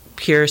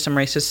 here are some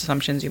racist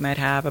assumptions you might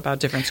have about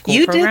different school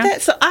programs. You did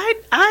that? So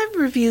I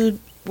reviewed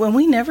when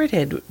we never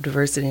did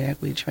diversity and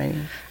equity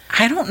training.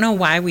 I don't know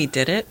why we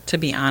did it, to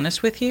be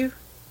honest with you.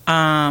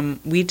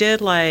 We did,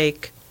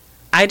 like,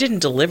 I didn't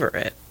deliver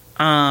it,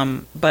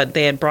 but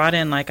they had brought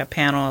in, like, a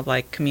panel of,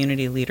 like,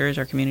 community leaders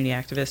or community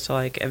activists to,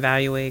 like,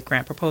 evaluate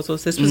grant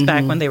proposals. This was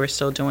back when they were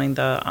still doing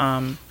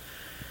the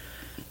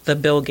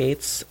Bill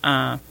Gates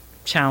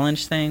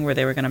challenge thing, where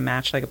they were going to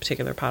match, like, a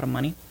particular pot of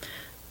money.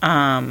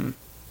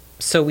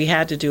 So we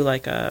had to do,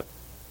 like,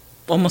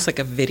 almost like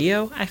a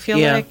video, I feel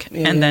like,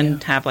 and then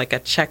have, like, a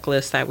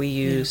checklist that we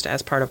used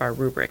as part of our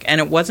rubric. And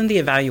it wasn't the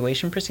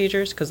evaluation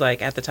procedures, because,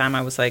 like, at the time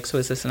I was like, so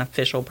is this an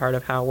official part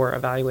of how we're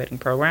evaluating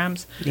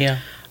programs? Yeah.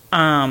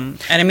 And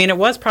I mean, it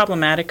was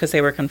problematic because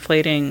they were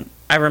conflating,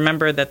 I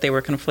remember that they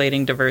were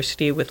conflating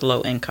diversity with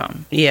low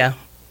income. Yeah.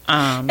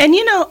 And,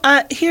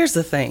 here's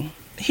the thing.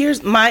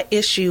 Here's my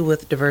issue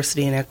with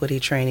diversity and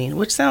equity training,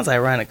 which sounds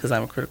ironic because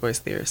I'm a critical race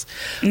theorist.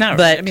 No,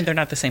 but I mean, they're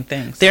not the same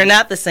thing. So. They're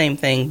not the same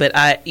thing, but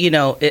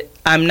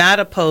I'm not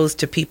opposed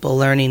to people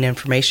learning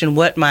information.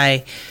 What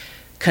my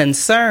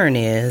concern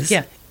is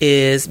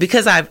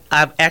because I've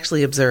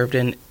actually observed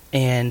and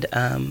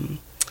I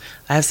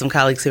have some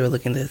colleagues who are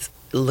looking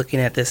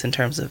at this in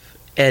terms of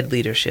ed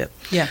leadership.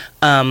 Yeah.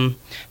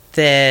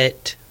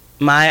 That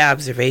my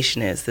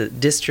observation is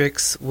that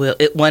districts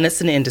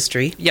it's an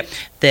industry. Yep.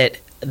 That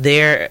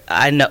there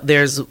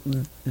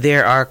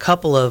are a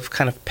couple of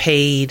kind of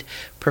paid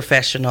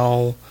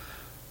professional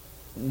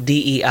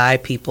DEI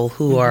people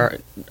who are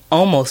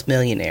almost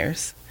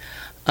millionaires,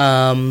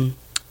 and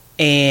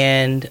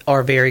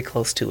are very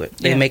close to it.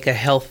 They make a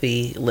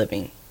healthy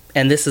living,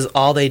 and this is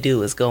all they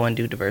do is go and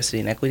do diversity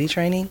and equity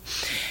training.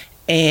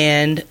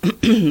 And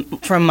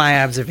from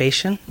my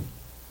observation,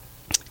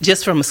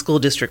 just from a school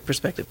district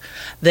perspective,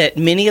 that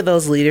many of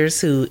those leaders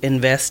who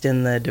invest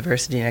in the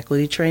diversity and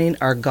equity training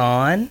are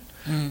gone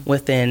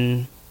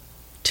within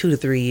 2 to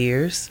 3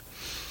 years.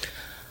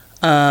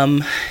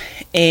 And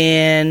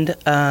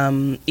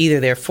either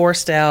they're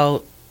forced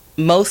out.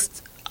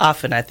 Most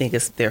often, I think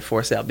they're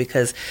forced out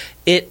because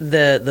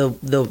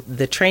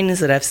the trainings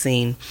that I've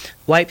seen,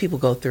 white people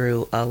go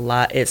through a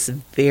lot. It's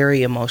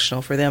very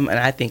emotional for them, and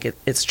I think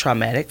it's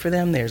traumatic for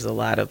them. There's a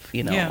lot of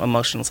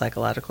emotional,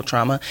 psychological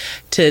trauma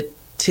to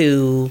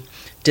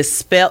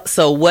dispel.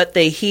 So what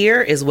they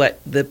hear is what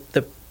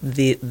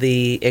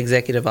the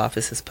executive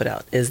office has put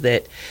out, is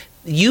that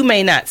you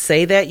may not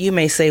say that. You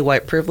may say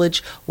white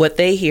privilege. What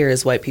they hear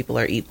is white people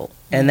are evil.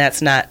 And that's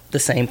not the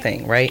same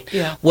thing, right?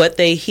 Yeah. What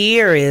they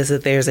hear is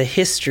that there's a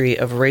history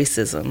of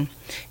racism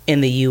in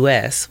the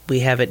U.S.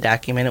 We have it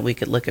documented. We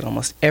could look at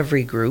almost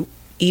every group,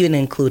 even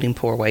including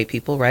poor white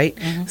people, right?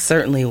 Mm-hmm.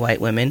 Certainly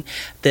white women,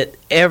 that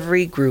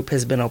every group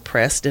has been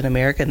oppressed in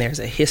America, and there's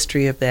a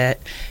history of that.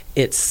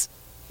 It's,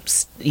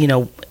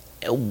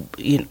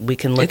 we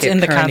can look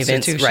at current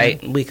events,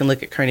 right? We can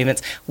look at current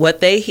events. What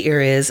they hear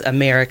is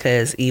America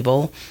is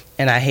evil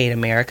and I hate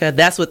America.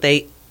 That's what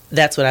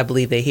I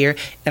believe they hear,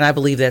 and I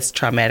believe that's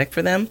traumatic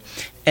for them.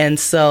 And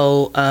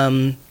so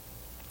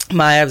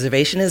my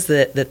observation is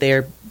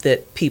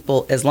that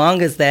people, as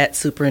long as that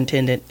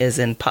superintendent is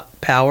in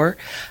power,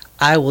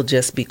 I will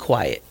just be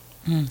quiet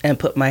and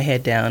put my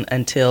head down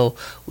until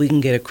we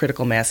can get a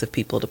critical mass of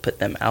people to put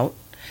them out.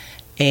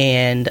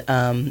 And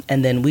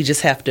then we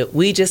just have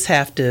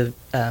to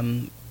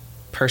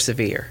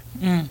persevere,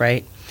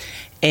 right?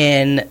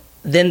 And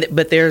then,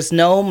 but there's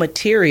no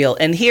material.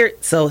 And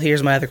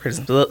here's my other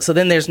criticism. So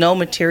then there's no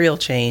material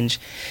change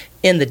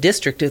in the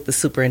district if the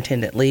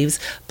superintendent leaves.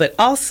 But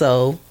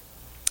also,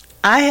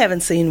 I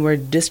haven't seen where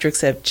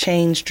districts have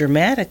changed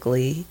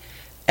dramatically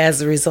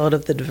as a result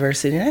of the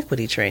diversity and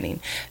equity training.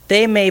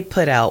 They may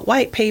put out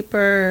white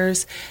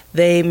papers.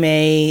 They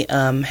may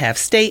have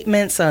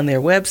statements on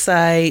their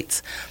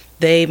websites.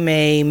 They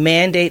may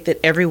mandate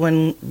that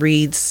everyone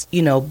reads,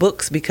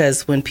 books,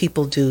 because when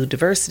people do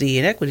diversity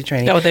and equity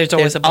training,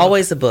 there's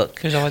always a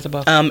book. There's always a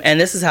book. And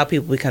this is how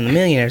people become the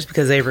millionaires,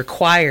 because they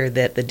require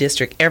that the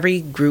district,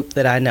 every group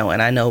that I know,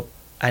 and I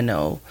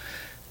know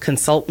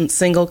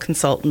single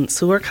consultants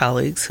who are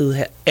colleagues who,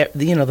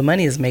 the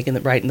money is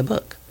writing the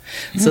book.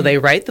 So they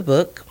write the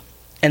book,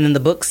 and then the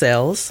book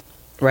sells,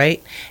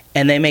 right?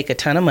 And they make a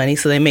ton of money.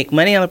 So they make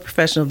money on the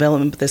professional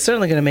development, but they're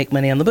certainly going to make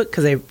money on the book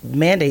because they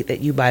mandate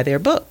that you buy their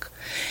book.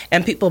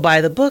 And people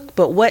buy the book,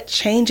 but what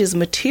changes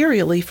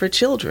materially for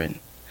children?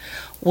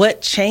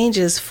 What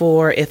changes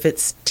for, if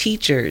it's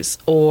teachers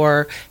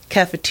or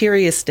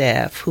cafeteria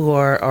staff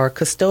or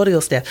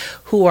custodial staff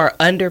who are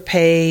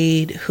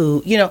underpaid,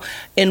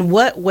 in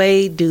what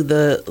way do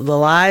the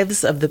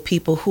lives of the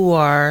people who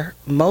are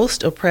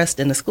most oppressed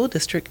in the school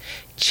district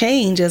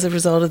change as a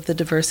result of the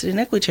diversity and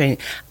equity training?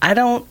 I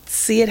don't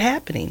see it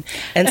happening.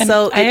 And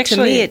so to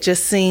me, it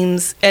just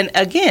seems, and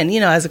again,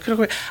 as a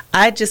critical,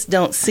 I just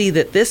don't see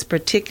that this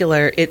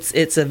particular,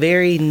 it's a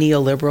very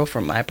neoliberal,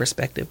 from my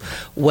perspective,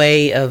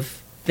 way of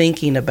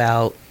thinking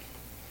about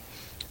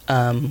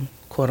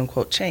quote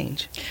unquote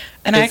change.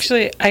 And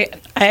I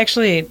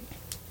actually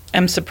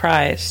am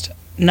surprised,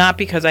 not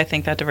because I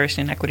think that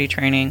diversity and equity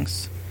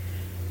trainings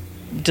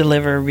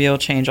deliver real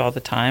change all the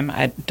time.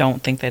 I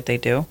don't think that they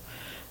do.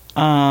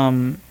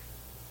 But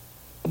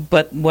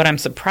what I'm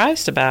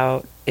surprised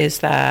about is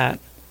that,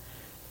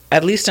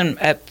 at least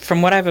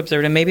from what I've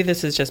observed, and maybe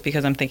this is just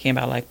because I'm thinking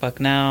about like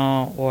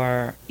Bucknell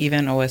or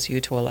even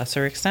OSU to a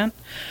lesser extent,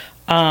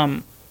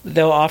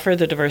 they'll offer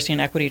the diversity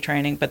and equity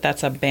training, but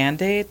that's a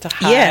Band-Aid to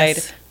hide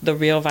the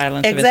real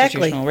violence of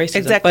institutional racism.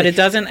 Exactly. But it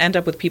doesn't end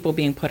up with people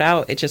being put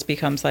out. It just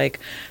becomes like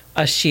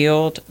a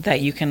shield that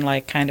you can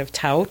like kind of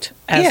tout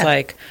as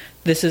like,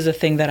 this is a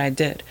thing that I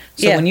did.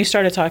 So when you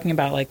started talking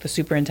about like the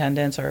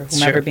superintendents or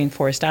whomever being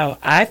forced out,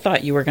 I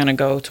thought you were going to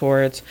go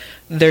towards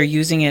they're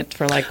using it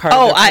for like part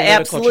of the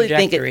political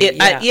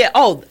trajectory.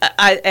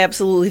 I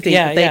absolutely think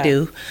that they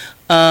do.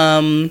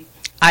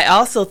 I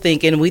also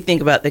think, and we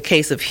think about the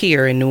case of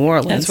here in New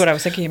Orleans. That's what I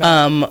was thinking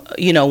about.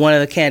 One of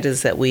the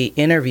candidates that we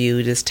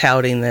interviewed is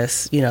touting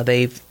this.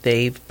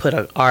 They've put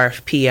an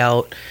RFP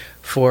out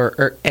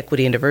for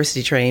equity and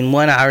diversity training.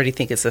 One, I already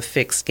think it's a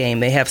fixed game.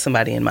 They have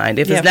somebody in mind.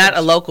 If it's not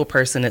a local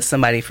person, it's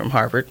somebody from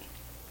Harvard,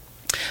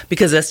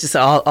 because that's just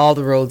all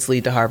the roads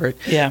lead to Harvard.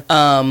 Yeah.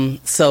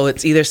 So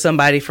it's either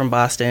somebody from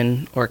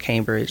Boston or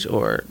Cambridge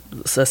or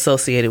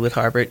associated with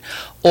Harvard,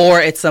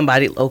 or it's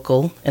somebody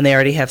local and they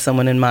already have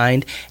someone in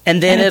mind.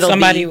 And then it'll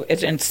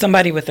be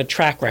somebody with a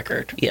track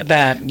record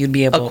that you'd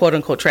be able, a quote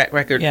unquote track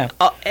record. Yeah.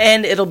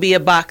 And it'll be a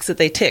box that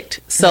they ticked,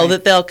 so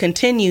that they'll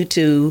continue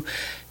to,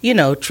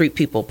 treat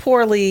people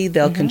poorly.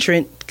 They'll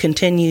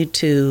continue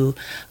to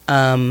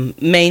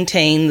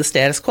maintain the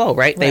status quo,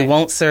 right? They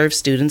won't serve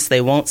students. They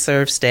won't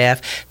serve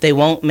staff. They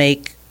won't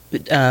make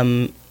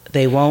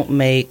They won't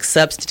make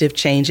substantive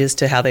changes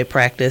to how they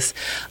practice.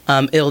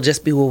 It'll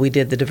just be, well, we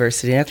did the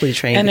diversity and equity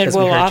training and because it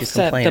will we heard you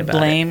offset complain the about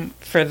blame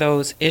for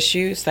those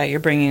issues that you're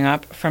bringing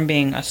up from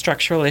being a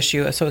structural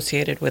issue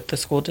associated with the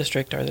school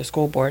district or the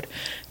school board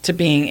to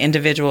being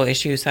individual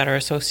issues that are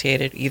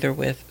associated either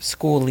with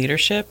school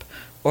leadership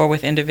or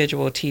with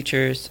individual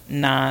teachers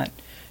not,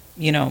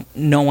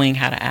 knowing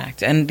how to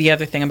act. And the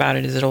other thing about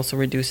it is it also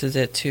reduces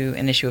it to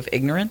an issue of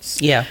ignorance.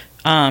 Yeah.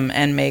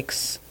 And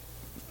makes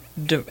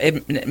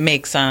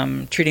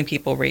treating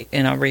people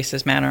in a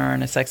racist manner or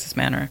in a sexist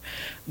manner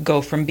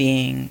go from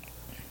being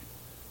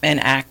an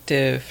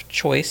active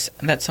choice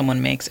that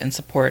someone makes in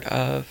support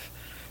of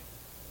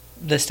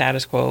the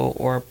status quo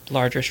or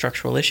larger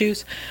structural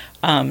issues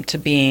to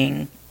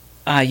being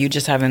you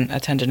just haven't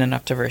attended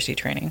enough diversity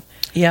training.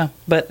 Yeah.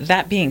 But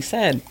that being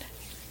said,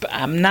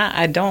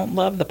 I don't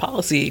love the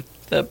policy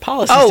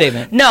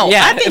statement. No,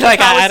 yeah, I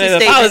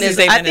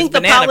think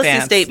the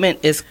policy statement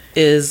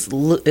is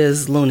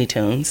Looney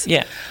Tunes.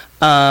 Yeah.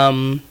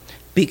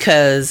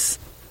 Because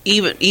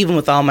even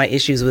with all my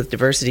issues with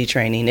diversity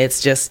training,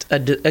 it's just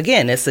it's a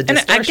distortion.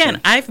 And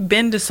again, I've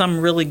been to some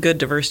really good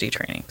diversity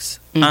trainings.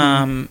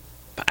 Mm-hmm.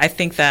 I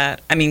think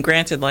that,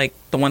 granted, like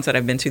the ones that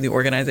I've been to, the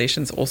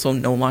organizations also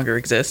no longer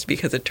exist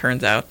because it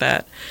turns out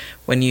that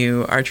when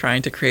you are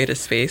trying to create a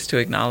space to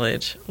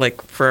acknowledge,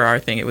 like for our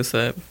thing, it was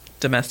the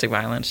domestic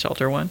violence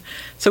shelter one.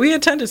 So we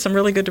attended some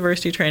really good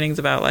diversity trainings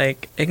about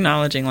like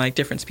acknowledging like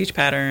different speech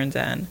patterns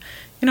and,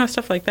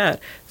 stuff like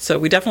that. So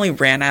we definitely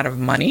ran out of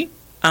money.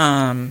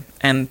 And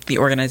the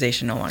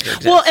organization no longer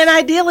exists. Well, and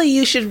ideally,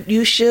 you should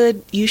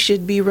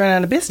be run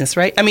out of business,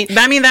 right?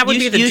 That would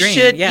be the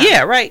dream.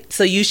 Yeah, right.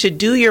 So you should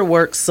do your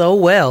work so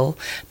well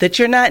that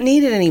you're not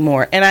needed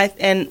anymore.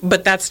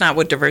 But that's not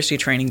what diversity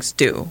trainings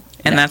do,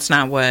 and that's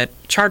not what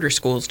charter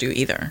schools do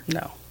either.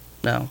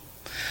 No.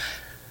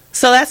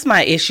 So that's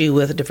my issue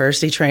with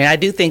diversity training. I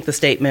do think the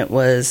statement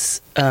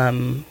was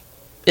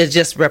it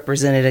just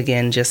represented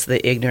again just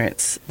the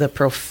ignorance, the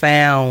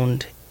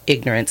profound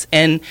ignorance,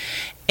 and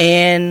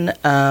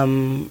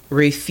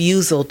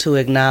refusal to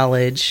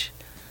acknowledge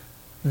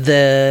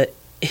the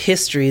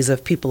histories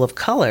of people of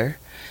color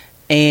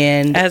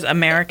and as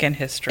American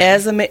history.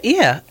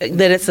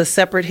 That it's a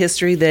separate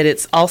history, that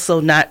it's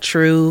also not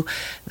true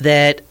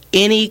that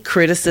any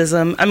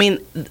criticism,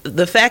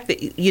 the fact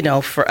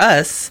that, for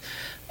us,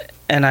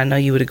 and I know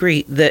you would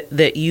agree,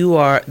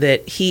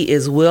 that he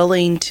is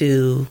willing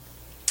to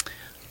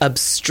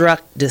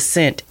obstruct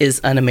dissent is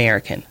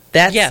un-American.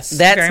 That's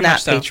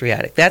not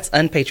patriotic. That's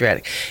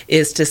unpatriotic.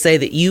 Is to say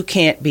that you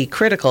can't be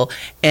critical.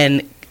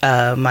 And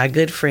my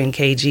good friend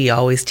KG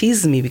always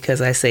teases me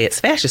because I say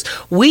it's fascist.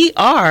 We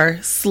are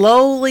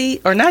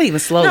slowly, or not even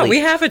slowly. No, we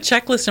have a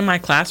checklist in my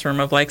classroom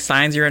of like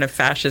signs you're in a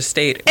fascist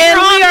state. And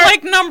we're on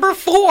like number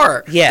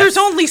 4. Yes. There's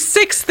only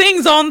 6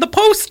 things on the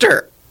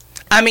poster.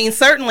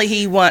 Certainly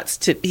he wants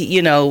to,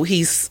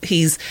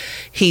 he's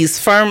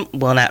firm,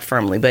 well, not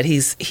firmly, but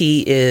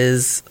he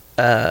is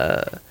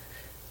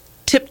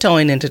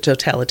tiptoeing into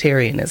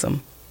totalitarianism.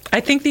 I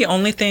think the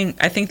only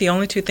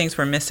 2 things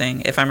we're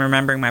missing, if I'm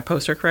remembering my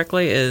poster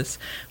correctly, is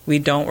we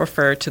don't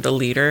refer to the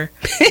leader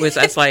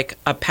as like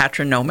a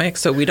patronymic,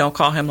 so we don't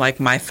call him like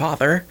my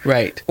father,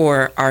 right,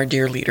 or our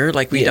dear leader,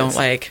 like we don't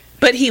like.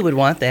 But he would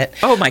want that.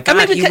 Oh my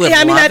God, he would love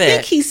it. I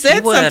think he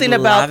said something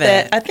about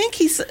that. I think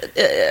he's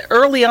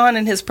early on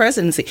in his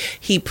presidency,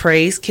 he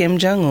praised Kim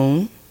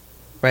Jong-un,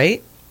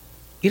 right?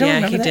 You don't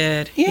remember that?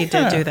 Did. Yeah. He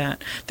did do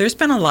that. There's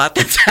been a lot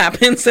that's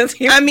happened since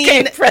he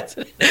became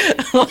president.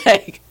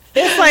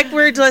 It's like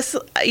we're just,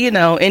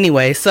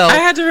 anyway. So I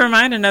had to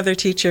remind another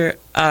teacher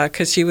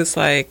because she was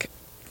like,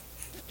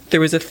 there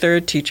was a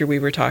third teacher we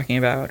were talking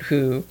about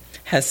who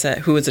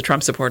was a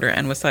Trump supporter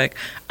and was like,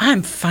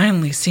 I'm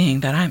finally seeing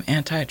that I'm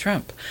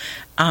anti-Trump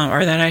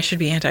or that I should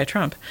be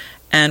anti-Trump.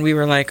 And we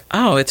were like,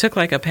 oh, it took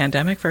like a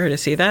pandemic for her to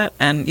see that.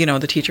 And,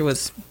 the teacher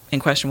in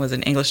question was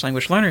an English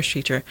language learners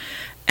teacher.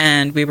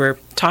 And we were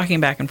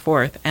talking back and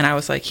forth. And I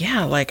was like,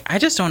 yeah, like, I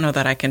just don't know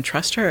that I can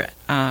trust her,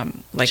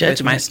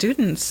 with my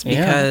students.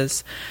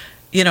 Because,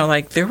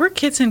 there were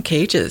kids in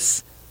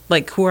cages,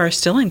 like, who are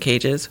still in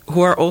cages,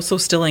 who are also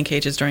still in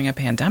cages during a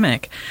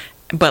pandemic.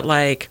 But,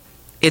 like,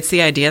 it's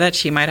the idea that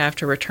she might have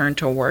to return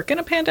to work in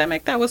a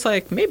pandemic that was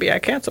like, maybe I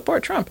can't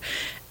support Trump.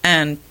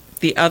 And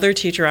the other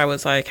teacher I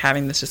was like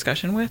having this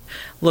discussion with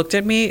looked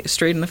at me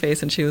straight in the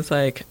face and she was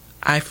like,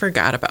 I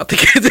forgot about the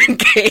kids in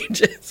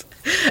cages.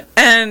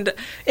 And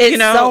it's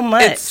so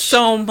much. It's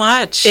so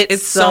much.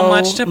 It's so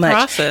much to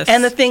process.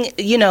 And the thing,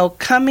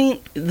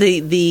 coming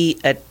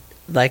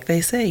like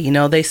they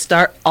say, they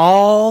start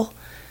all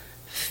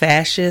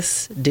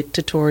fascist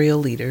dictatorial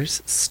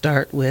leaders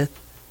start with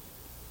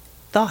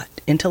thought,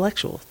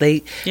 intellectual.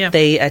 They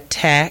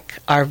attack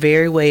our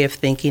very way of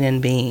thinking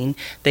and being.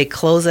 They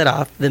close it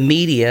off. The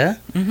media,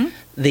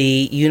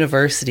 the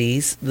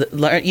universities,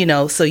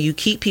 so you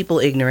keep people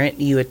ignorant.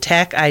 You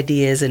attack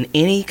ideas and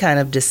any kind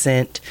of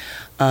dissent,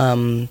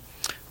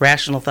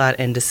 rational thought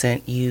and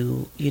dissent.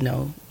 You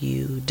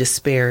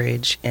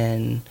disparage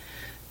and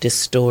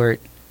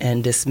distort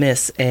and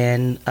dismiss,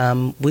 and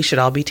we should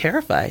all be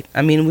terrified.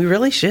 I mean, we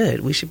really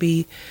should. We should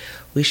be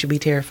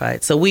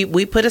terrified. So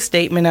we put a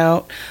statement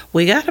out.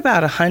 We got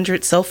about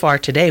 100 so far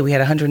today. We had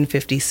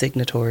 150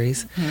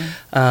 signatories.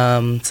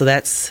 So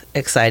that's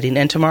exciting.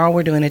 And tomorrow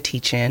we're doing a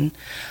teach-in.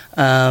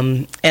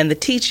 And the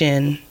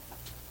teach-in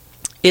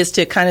is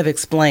to kind of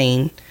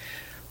explain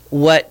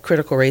what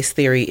critical race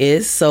theory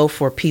is. So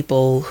for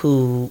people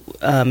who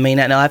may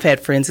not know, I've had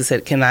friends who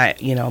said, can I,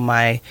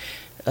 my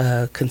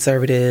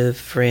conservative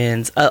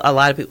friends, a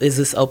lot of people, is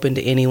this open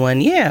to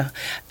anyone? Yeah.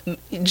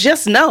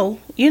 Just know,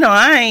 you're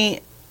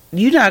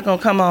not going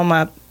to come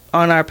on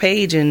our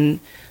page and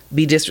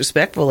be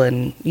disrespectful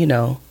and,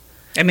 I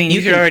mean,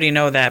 you should already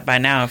know that by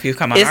now if you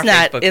come on our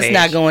Facebook page. It's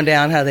not going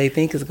down how they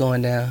think it's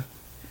going down.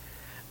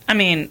 I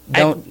mean,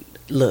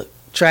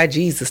 try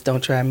Jesus,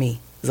 don't try me,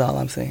 is all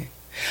I'm saying.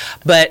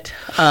 But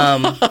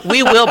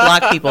we will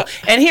block people.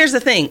 And here's the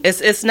thing.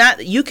 It's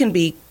not, you can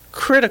be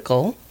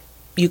critical.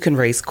 You can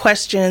raise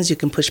questions. You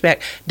can push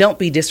back. Don't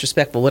be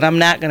disrespectful. What I'm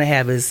not going to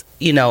have is,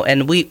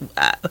 and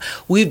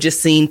we've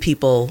just seen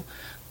people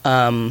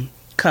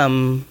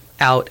come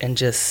out and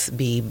just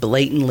be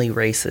blatantly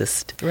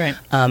racist, right,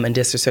 and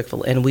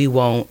disrespectful, and we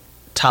won't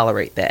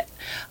tolerate that.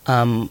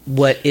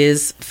 What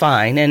is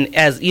fine, and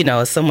as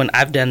someone,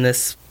 I've done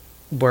this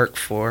work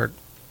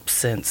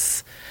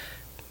since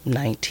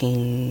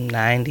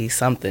 1990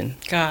 something.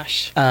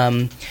 Gosh,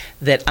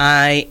 that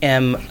I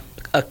am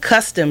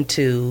accustomed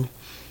to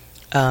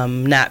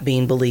not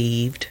being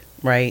believed,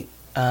 right?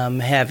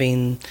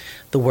 Having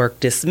the work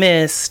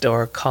dismissed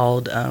or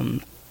called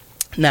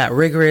not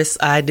rigorous.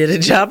 I did a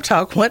job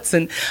talk once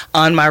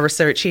on my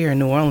research here in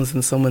New Orleans,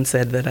 and someone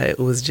said that it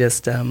was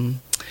just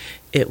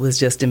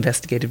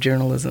investigative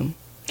journalism.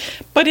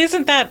 But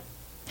isn't that?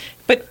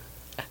 But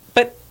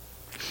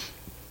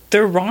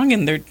they're wrong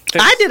in their.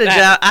 I did a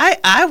job.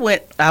 I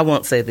went. I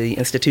won't say the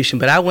institution,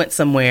 but I went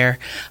somewhere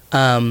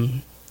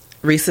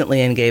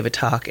recently and gave a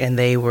talk, and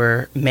they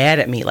were mad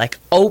at me, like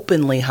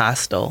openly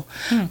hostile.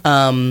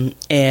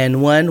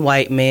 And one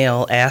white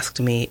male asked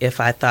me if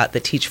I thought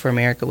that Teach for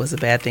America was a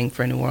bad thing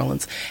for New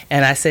Orleans,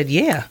 and I said,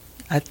 yeah,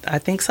 I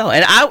think so.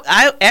 And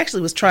I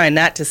actually was trying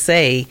not to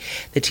say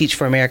the Teach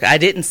for America. I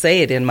didn't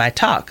say it in my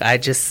talk. I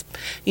just,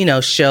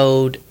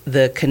 showed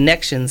the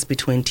connections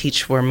between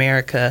Teach for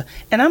America,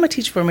 and I'm a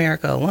Teach for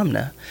America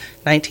alumna,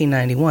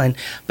 1991,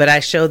 but I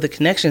showed the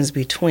connections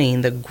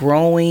between the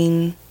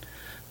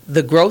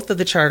growth of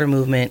the charter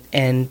movement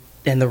and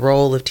the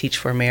role of Teach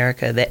for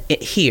America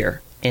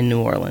here in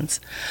New Orleans,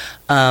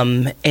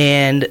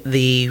 and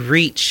the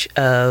reach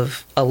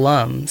of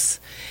alums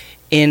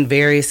in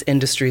various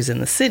industries in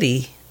the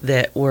city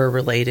that were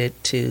related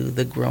to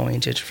the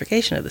growing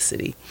gentrification of the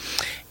city.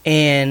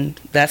 And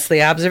that's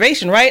the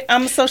observation, right?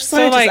 I'm a social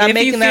scientist. I'm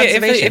making the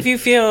observation. If you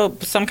feel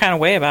some kind of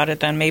way about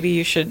it, then maybe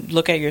you should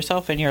look at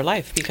yourself in your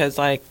life, because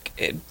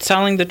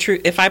telling the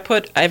truth, if I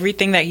put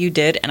everything that you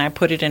did and I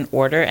put it in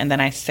order and then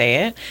I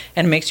say it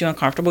and it makes you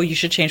uncomfortable, you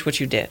should change what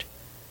you did.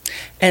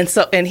 And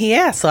he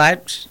asked, so I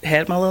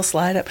had my little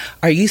slide up.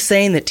 Are you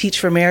saying that Teach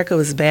for America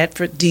was bad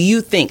do you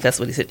think, that's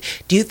what he said,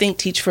 do you think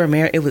Teach for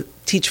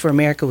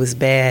America was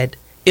bad?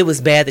 It was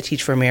bad that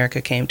Teach for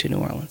America came to New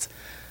Orleans.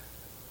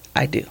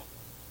 I do.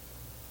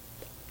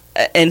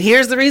 And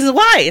here's the reason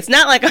why. It's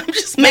not like I'm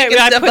just making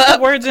stuff up. I put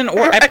the words in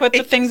order. Right. I put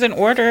the things in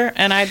order,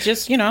 and I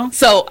just,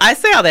 So I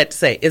say all that to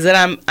say is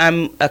that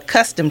I'm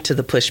accustomed to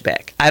the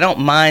pushback. I don't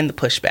mind the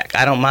pushback.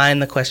 I don't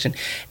mind the question.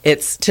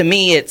 To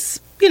me, it's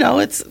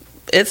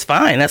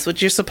fine. That's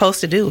what you're supposed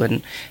to do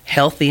in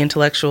healthy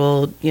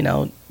intellectual,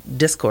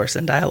 discourse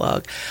and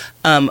dialogue.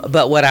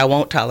 But what I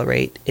won't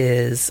tolerate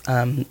is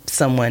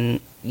someone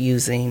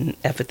using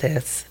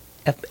epithets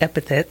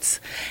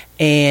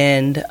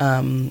and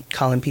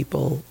calling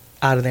people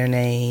out of their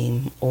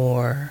name,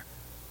 or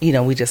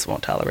we just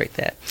won't tolerate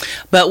that.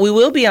 But we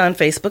will be on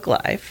Facebook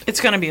Live.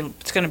 It's gonna be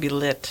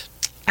lit.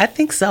 I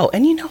think so.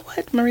 And you know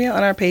what, Maria,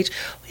 on our page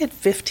we had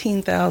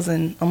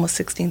 15,000, almost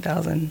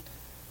 16,000.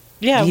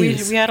 Yeah,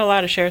 views. we had a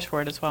lot of shares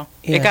for it as well.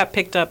 Yeah. It got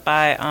picked up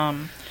by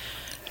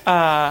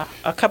a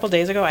couple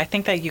days ago. I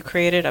think that you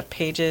created a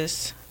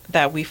pages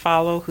that we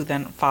follow, who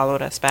then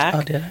followed us back.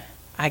 Oh, did I?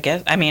 I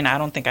guess. I mean, I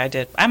don't think I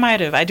did. I might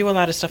have. I do a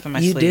lot of stuff in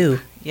my sleep. You do?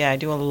 Yeah, I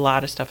do a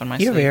lot of stuff in my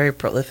sleep. You're very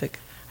prolific.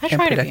 I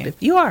try to be.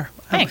 You are.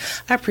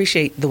 Thanks. I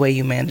appreciate the way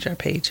you manage our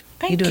page.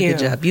 Thank you. Do a good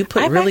job. You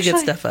put really good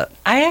stuff up.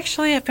 I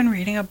actually have been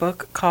reading a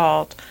book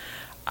called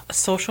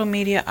Social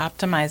Media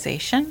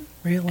Optimization.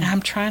 Really? And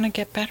I'm trying to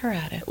get better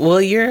at it.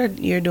 Well, you're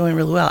doing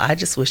really well. I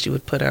just wish you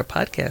would put our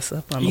podcast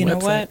up on the website. You know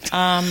what?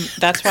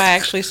 That's why I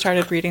actually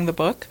started reading the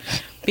book,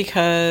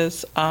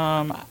 because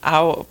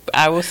I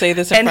will say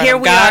this in front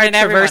of God and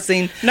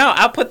everyone. No,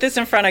 I'll put this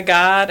in front of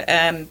God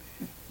and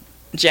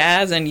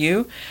Jazz and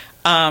you.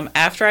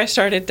 After I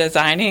started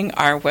designing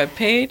our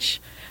webpage,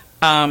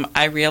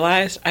 I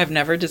realized I've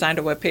never designed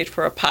a webpage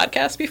for a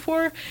podcast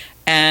before,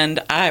 And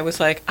I was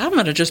like, I'm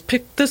going to just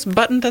pick this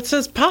button that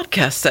says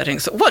podcast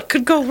settings. What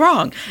could go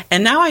wrong?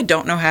 And now I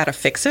don't know how to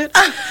fix it.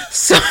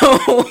 So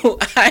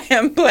I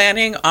am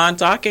planning on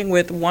talking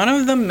with one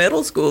of the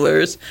middle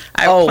schoolers.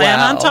 I plan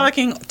on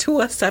talking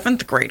to a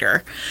 7th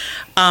grader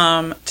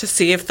to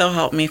see if they'll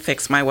help me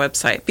fix my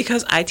website.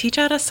 Because I teach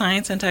at a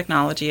Science and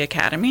Technology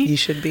Academy. You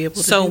should be able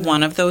to So do that.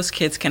 one of those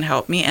kids can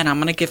help me, and I'm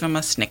going to give him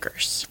a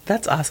Snickers.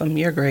 That's awesome.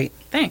 You're great.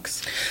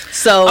 Thanks.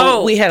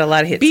 So we had a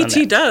lot of hits BT on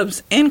that.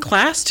 Dubs in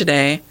class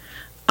today.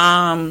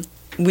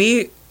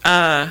 We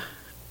had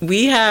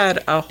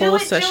a whole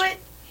session.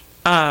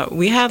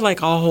 We had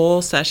like a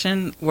whole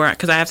session where,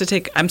 because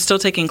I'm still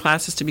taking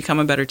classes to become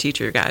a better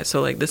teacher, guys.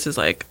 So like this is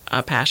like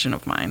a passion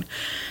of mine.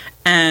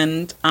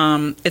 And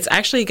it's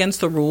actually against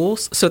the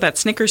rules. So that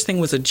Snickers thing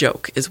was a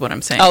joke, is what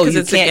I'm saying. Oh,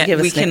 you can't give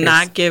a We Snickers.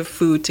 cannot give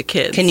food to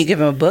kids. Can you give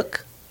him a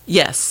book?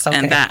 Yes, Okay.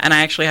 and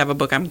I actually have a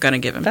book I'm going to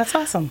give him. That's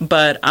awesome.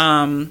 But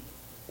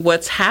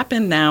what's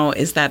happened now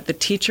is that the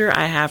teacher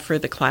I have for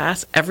the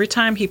class, every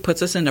time he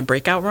puts us into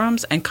breakout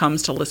rooms and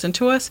comes to listen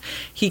to us,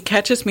 he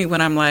catches me when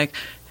I'm like,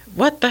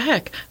 what the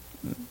heck?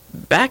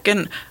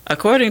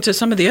 According to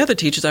some of the other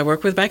teachers I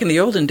work with back in the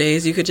olden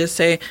days, you could just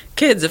say,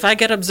 kids, if I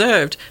get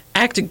observed,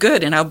 act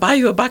good and I'll buy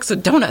you a box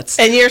of donuts.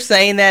 And you're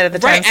saying that at the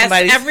time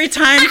somebody's... Every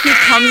time he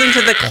comes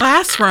into the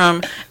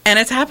classroom, and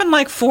it's happened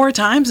like 4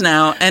 times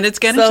now, and it's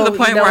getting to the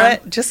point where...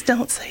 Just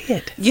don't say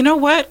it. You know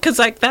what? Because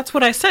like that's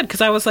what I said.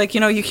 Because I was like,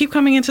 you keep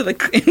coming into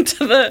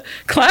the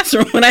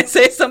classroom when I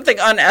say something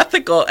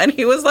unethical, and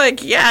he was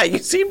like, yeah, you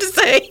seem to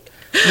say...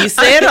 You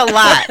say it a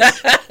lot.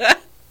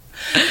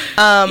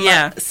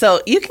 Yeah.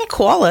 So you can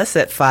call us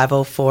at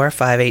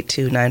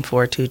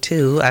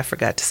 504-582-9422. I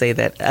forgot to say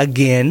that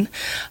again.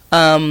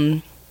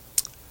 So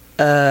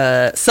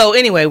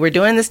anyway, we're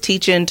doing this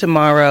teach-in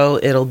tomorrow.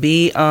 It'll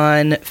be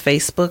on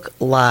Facebook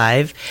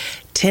Live,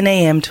 10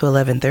 a.m. to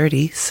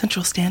 11:30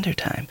 Central Standard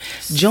Time.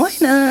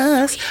 Join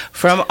us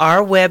from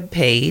our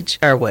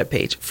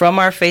from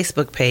our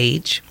Facebook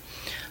page.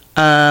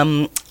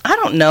 I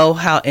don't know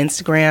how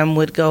Instagram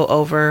would go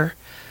over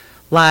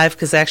live,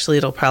 because actually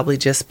it'll probably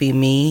just be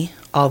me,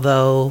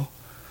 although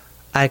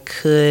I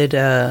could...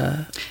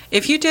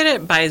 if you did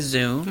it by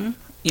Zoom...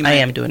 I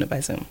am doing it by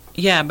Zoom.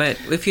 Yeah, but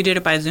if you did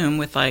it by Zoom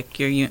with like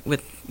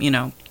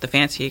the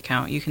fancy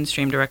account, you can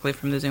stream directly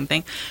from the Zoom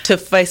thing. To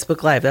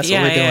Facebook Live, that's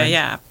what we're doing.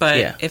 Yeah.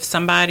 But if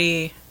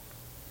somebody...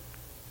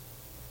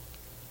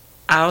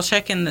 I'll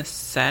check in the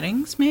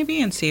settings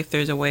maybe and see if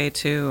there's a way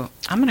to...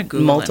 I'm going to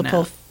Google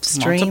multiple it now.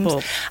 streams?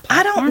 Multiple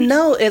I don't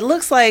know. It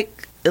looks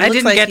like... I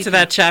didn't get to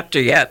that chapter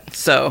yet,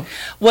 so...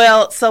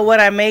 Well, so what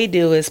I may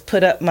do is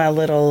put up my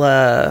little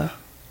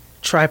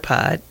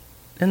tripod.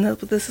 Isn't that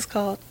what this is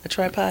called? A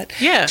tripod?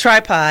 Yeah.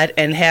 Tripod,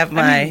 and have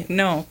my...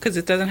 no, because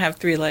it doesn't have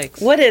 3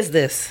 legs. What is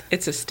this?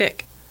 It's a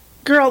stick.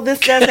 Girl, this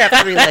does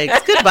have 3 legs.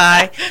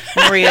 Goodbye,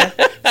 Maria.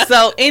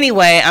 So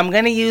anyway, I'm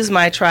going to use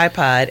my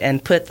tripod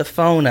and put the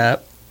phone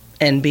up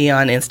and be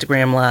on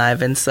Instagram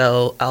Live, and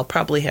so I'll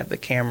probably have the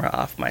camera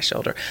off my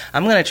shoulder.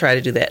 I'm going to try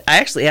to do that. I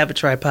actually have a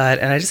tripod,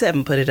 and I just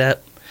haven't put it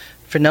up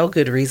for no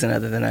good reason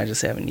other than I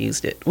just haven't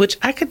used it, which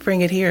I could bring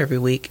it here every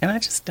week, and I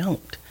just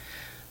don't.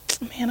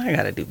 Man, I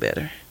got to do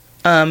better.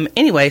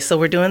 Anyway, so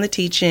we're doing the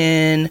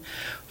teach-in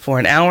for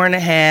an hour and a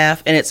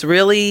half, and it's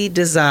really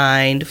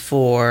designed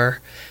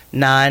for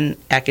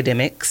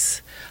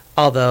non-academics,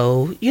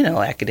 although,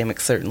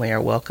 academics certainly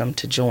are welcome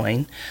to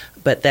join,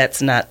 but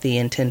that's not the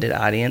intended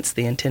audience.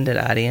 The intended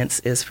audience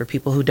is for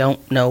people who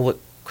don't know what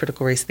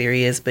critical race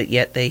theory is, but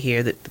yet they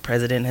hear that the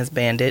president has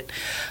banned it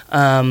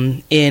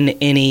in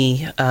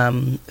any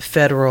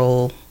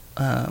federal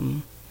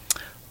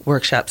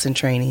workshops and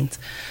trainings.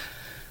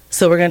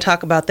 So we're going to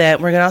talk about that.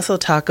 We're going to also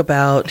talk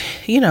about,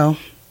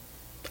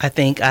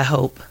 I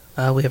hope,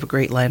 we have a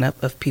great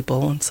lineup of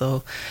people. And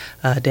so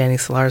Danny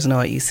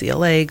Solarzano at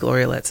UCLA,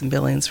 Gloria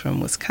Letson-Billings from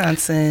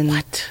Wisconsin.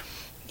 What?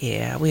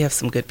 Yeah, we have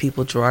some good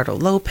people. Gerardo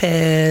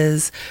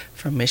Lopez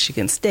from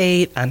Michigan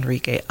State,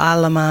 Enrique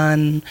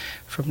Alaman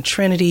from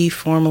Trinity,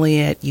 formerly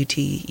at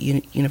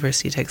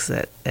University of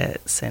Texas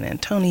at San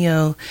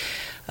Antonio,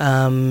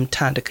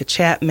 Tandika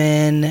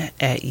Chapman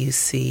at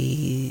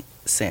UC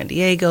San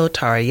Diego,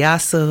 Tara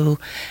Yasso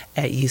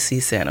at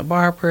UC Santa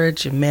Barbara,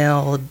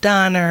 Jamel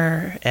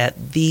Donner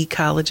at the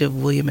College of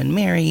William and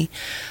Mary,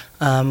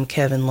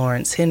 Kevin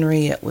Lawrence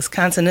Henry at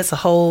Wisconsin. It's a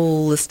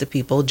whole list of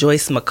people.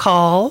 Joyce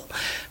McCall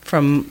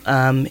from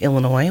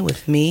Illinois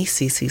with me,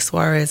 CC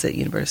Suarez at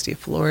University of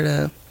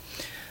Florida.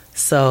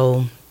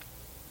 So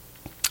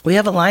we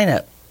have a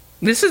lineup.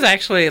 This is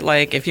actually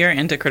like, if you're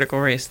into critical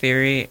race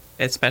theory,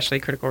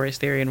 especially critical race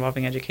theory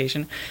involving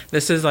education,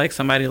 this is like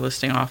somebody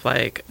listing off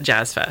like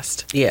Jazz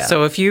Fest. Yeah.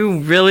 So if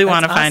you really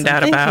want to find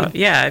out Thank about,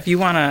 you. if you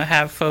want to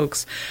have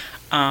folks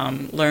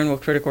learn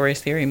what critical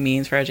race theory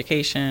means for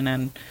education,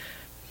 and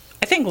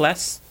I think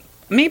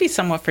maybe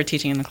somewhat for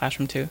teaching in the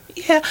classroom too.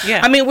 Yeah.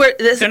 Yeah. I mean,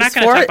 They're not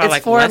gonna talk about,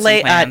 like,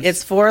 lesson plans.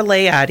 It's for a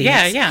lay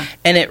audience. Yeah.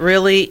 And it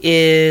really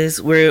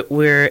is.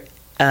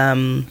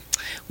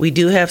 We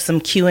do have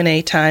some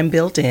Q&A time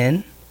built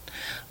in.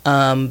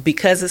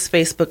 Because it's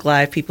Facebook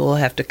Live, people will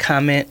have to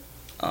comment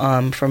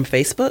from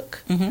Facebook.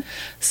 Mm-hmm.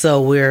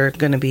 So we're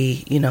going to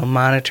be,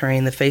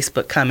 monitoring the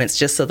Facebook comments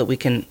just so that we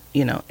can,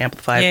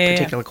 amplify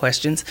particular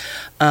questions.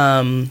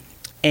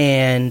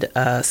 And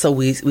so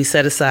we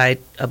set aside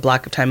a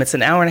block of time. It's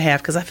an hour and a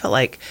half because I felt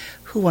like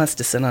who wants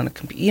to sit on a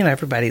computer?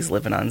 Everybody's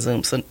living on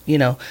Zoom. So, we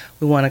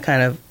want to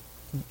kind of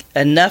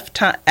enough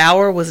time.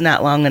 Hour was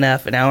not long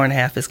enough. An hour and a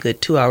half is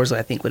good. 2 hours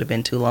I think would have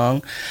been too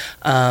long.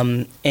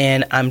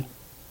 And I'm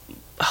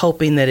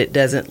hoping that it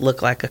doesn't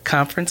look like a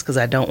conference because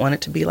I don't want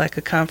it to be like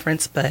a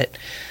conference. But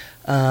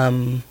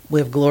we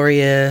have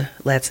Gloria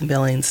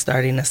Latson-Billings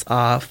starting us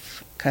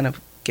off, kind of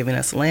giving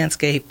us a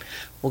landscape.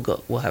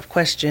 We'll have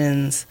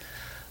questions.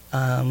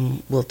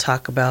 We'll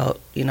talk about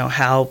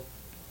how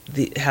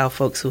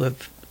folks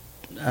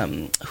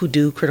who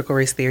do critical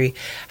race theory,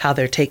 how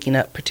they're taking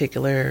up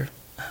critical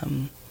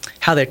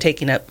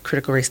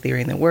race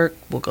theory in their work.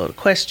 We'll go to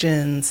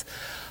questions.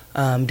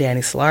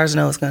 Danny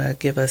Solarzno is going to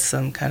give us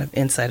some kind of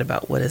insight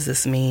about what does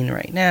this mean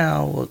right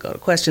now. We'll go to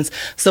questions.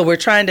 So we're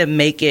trying to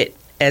make it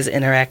as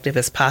interactive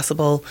as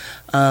possible.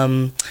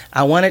 I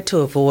wanted to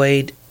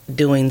avoid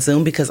doing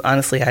Zoom because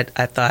honestly I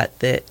thought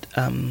that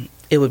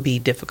it would be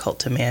difficult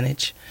to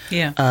manage.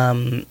 Yeah.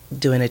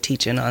 Doing a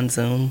teach-in on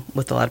Zoom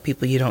with a lot of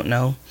people you don't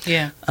know.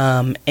 Yeah.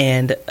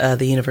 And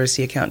the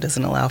university account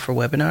doesn't allow for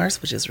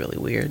webinars, which is really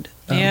weird.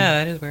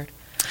 Yeah, that is weird.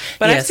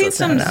 But I've seen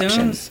some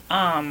Zooms.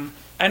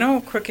 I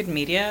know Crooked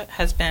Media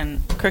has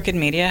been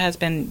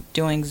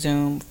doing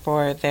Zoom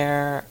for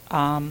their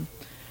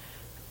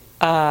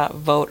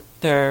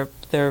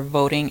their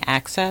voting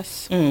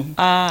access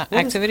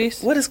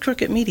activities. What is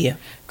Crooked Media?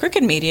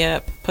 Crooked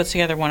Media puts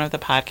together one of the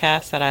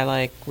podcasts that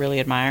I really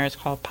admire. It's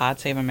called Pod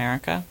Save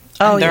America.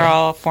 Oh, they're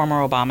all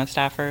former Obama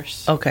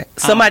staffers. Okay.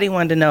 Somebody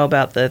wanted to know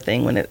about the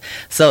thing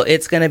so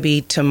it's going to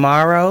be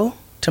tomorrow.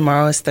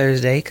 Tomorrow is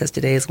Thursday because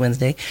today is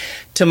Wednesday.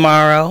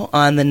 Tomorrow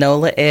on the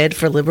NOLA Ed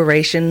for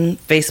Liberation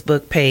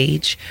Facebook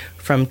page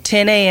from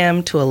 10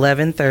 a.m. to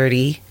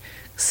 11:30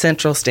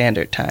 Central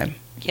Standard Time.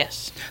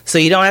 Yes. So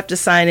you don't have to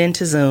sign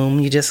into Zoom.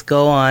 You just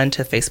go on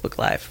to Facebook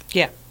Live.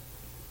 Yeah.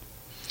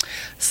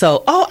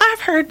 So,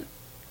 I've heard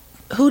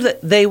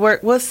they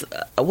work. What's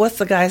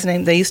the guy's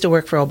name? They used to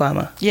work for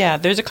Obama. Yeah,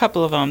 there's a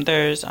couple of them.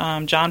 There's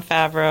John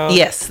Favreau.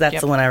 Yes, that's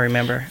the one I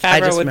remember.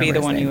 Favreau would be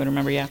the one you would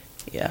remember, yeah.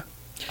 Yeah.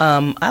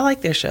 I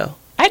like their show.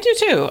 I do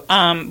too.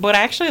 What I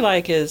actually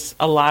like is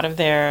a lot of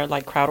their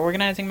crowd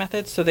organizing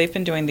methods. So they've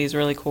been doing these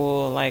really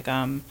cool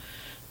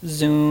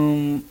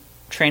Zoom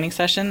training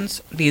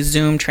sessions. These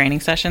Zoom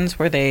training sessions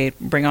where they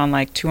bring on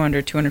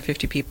 200,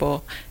 250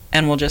 people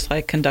and will just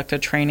conduct a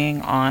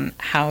training on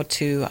how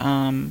to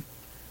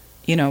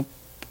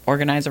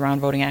organize around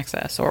voting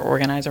access or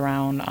organize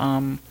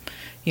around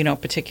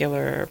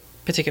particular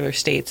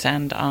states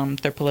and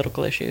their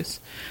political issues.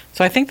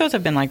 So I think those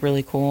have been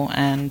really cool,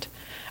 and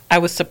I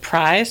was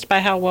surprised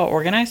by how well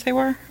organized they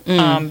were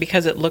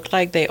because it looked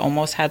like they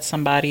almost had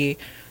somebody,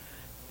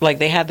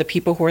 they had the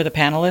people who were the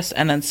panelists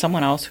and then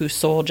someone else whose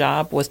sole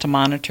job was to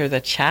monitor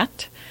the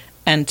chat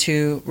and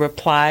to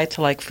reply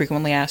to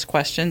frequently asked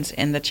questions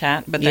in the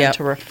chat, but then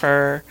to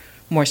refer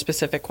more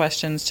specific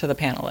questions to the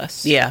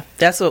panelists. Yeah,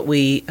 that's what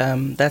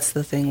that's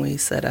the thing we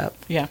set up.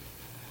 Yeah.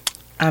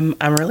 I'm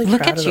really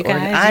proud of the you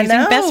guys I using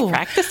know. Best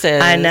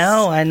practices. I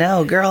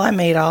know. Girl, I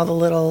made all the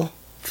little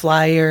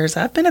flyers.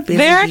 I've been a busy.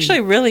 They're actually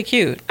really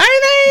cute. Are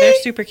they?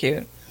 They're super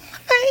cute.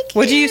 Thank you.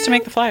 What did you use to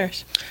make the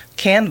flyers?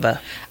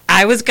 Canva.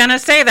 I was going to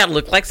say that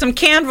looked like some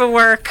Canva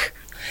work.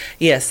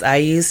 Yes, I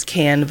used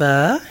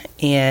Canva,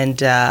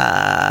 and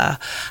I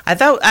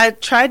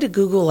tried to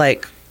Google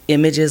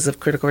images of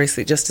critical race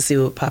just to see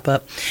what would pop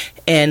up,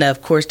 and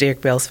of course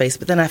Derek Bell's face.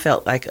 But then I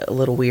felt a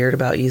little weird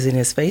about using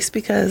his face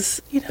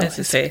because it's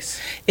his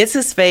face. It's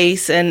his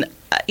face, and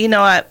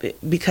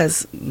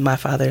because my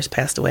father has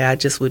passed away, I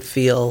just would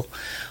feel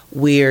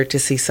weird to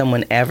see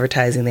someone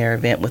advertising their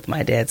event with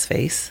my dad's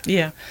face.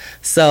 Yeah.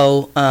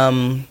 So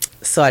I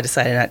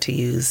decided not to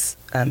use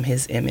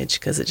his image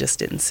because it just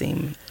didn't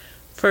seem.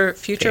 For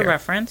future fair.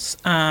 Reference,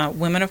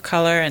 Women of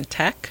Color and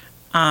Tech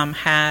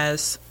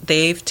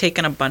they've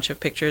taken a bunch of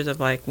pictures of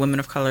women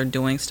of color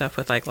doing stuff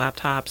with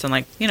laptops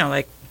and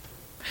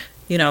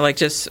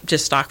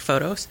just stock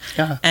photos,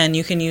 and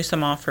you can use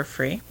them all for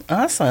free.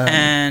 Awesome.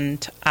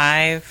 And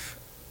I've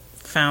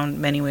found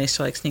many ways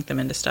to sneak them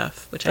into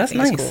stuff, which That's I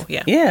think nice. is cool.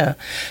 Yeah. Yeah.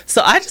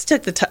 So I just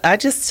took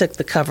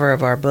the cover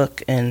of our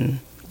book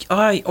and.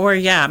 Or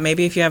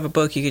maybe if you have a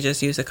book, you could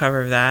just use the cover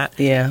of that.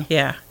 Yeah.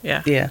 Yeah.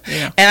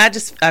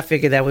 And I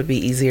figured that would be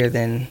easier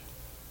than,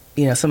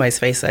 somebody's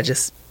face. I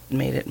just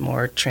made it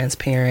more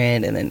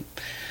transparent and then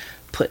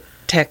put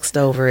text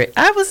over it.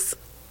 I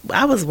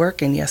was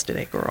working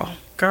yesterday, girl.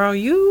 Girl,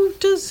 you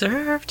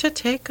deserve to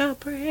take a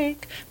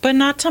break, but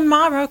not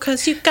tomorrow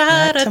because you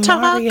gotta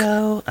talk.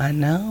 I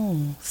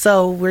know.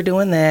 So we're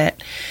doing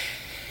that,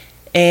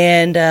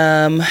 and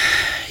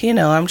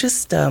I'm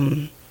just.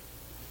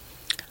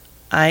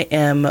 I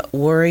am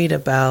worried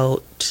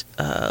about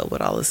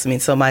what all this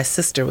means. So my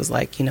sister was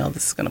like,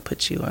 this is going to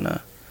put you on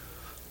a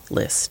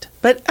list.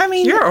 But I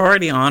mean, you're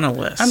already on a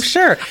list. I'm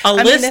sure. A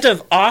list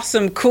of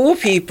awesome, cool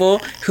people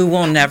who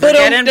will never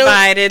get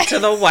invited to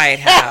the White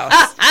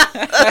House.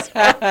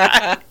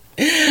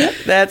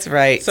 That's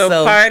right. So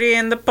party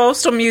in the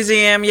Postal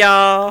Museum,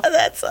 y'all.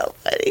 That's so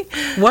funny.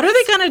 What are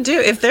they going to do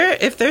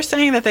if they're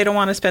saying that they don't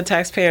want to spend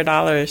taxpayer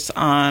dollars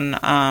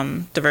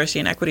on diversity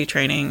and equity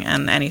training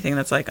and anything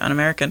that's like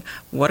un-American?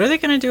 What are they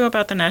going to do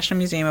about the National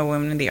Museum of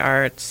Women in the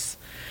Arts,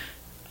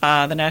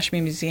 the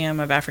National Museum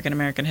of African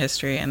American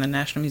History, and the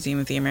National Museum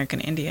of the American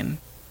Indian?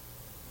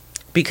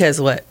 Because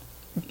what?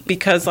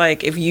 Because,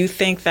 like, if you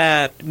think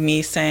that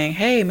me saying,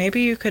 hey,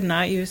 maybe you could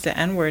not use the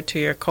N-word to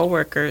your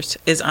coworkers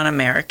is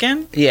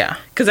un-American. Yeah.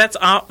 Because that's,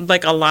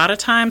 like, a lot of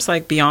times,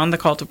 like, beyond the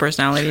cult of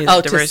personality.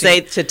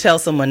 To tell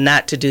someone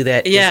not to do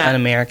that is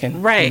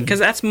un-American. Right. Because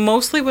that's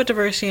mostly what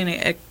diversity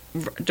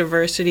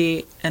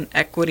and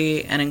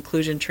equity and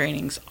inclusion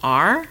trainings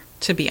are,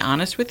 to be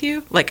honest with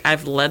you. Like,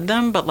 I've led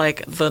them, but,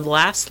 like, the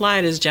last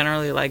slide is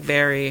generally, like,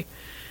 very,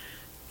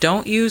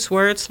 don't use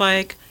words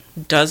like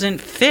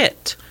doesn't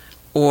fit,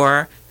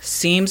 or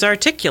seems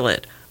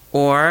articulate,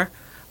 or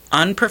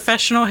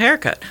unprofessional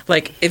haircut.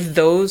 Like, if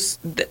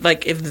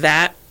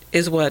that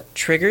is what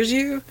triggers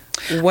you,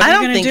 what are you going to do?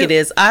 I don't think it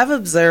is. I've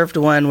observed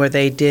one where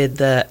they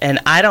did and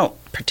I don't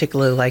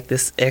particularly like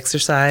this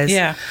exercise.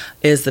 Yeah.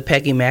 Is the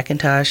Peggy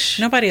McIntosh.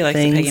 Nobody likes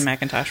the Peggy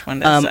McIntosh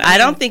one. I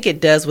don't think it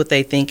does what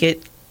they think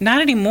it. Not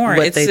anymore.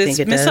 It's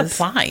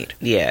misapplied.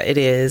 Does. Yeah, it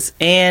is.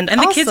 And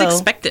the kids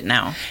expect it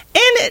now.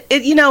 And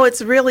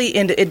it's really,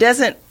 it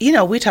doesn't,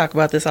 we talk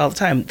about this all the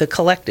time, the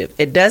collective.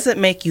 It doesn't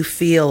make you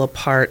feel a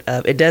part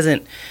of, it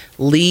doesn't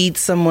lead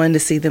someone to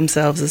see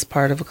themselves as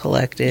part of a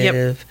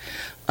collective.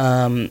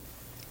 Yep.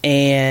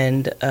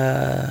 And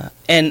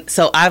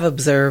so I've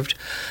observed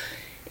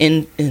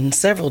in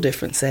several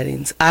different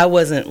settings. I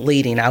wasn't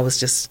leading. I was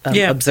just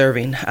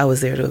observing. I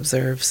was there to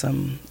observe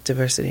some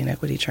diversity and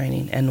equity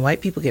training. And white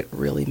people get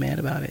really mad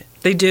about it.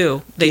 They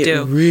do. They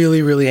do.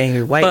 Really, really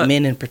angry. White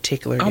men in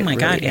particular get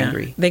really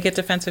angry. They get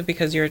defensive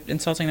because you're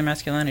insulting their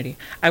masculinity.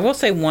 I will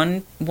say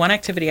one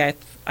activity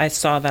I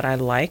saw that I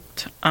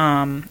liked.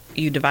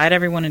 You divide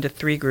everyone into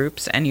 3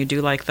 groups, and you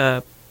do like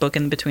the book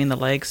in between the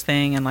legs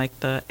thing and like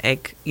the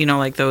egg,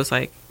 like those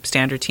like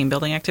standard team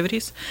building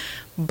activities.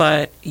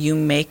 But you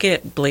make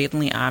it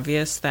blatantly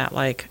obvious that,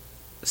 like,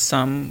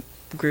 some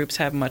groups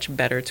have much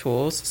better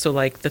tools. So,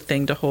 like, the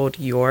thing to hold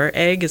your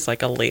egg is,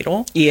 like, a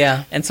ladle.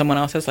 Yeah. And someone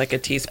else has, like, a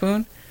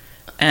teaspoon.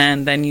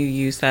 And then you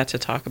use that to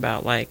talk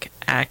about, like,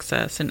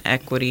 access and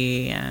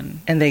equity.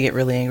 And they get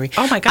really angry.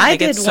 Oh, my God. They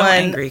get so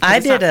angry because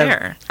it's not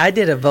fair. I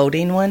did a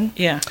voting one.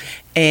 Yeah.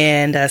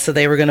 And so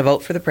they were going to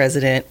vote for the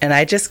president. And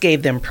I just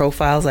gave them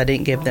profiles. I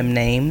didn't give them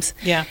names.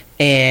 Yeah.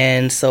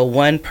 And so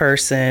one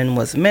person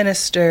was a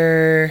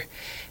minister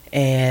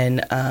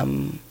and,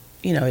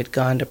 had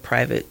gone to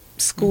private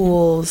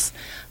schools.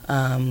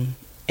 And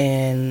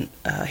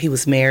he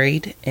was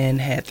married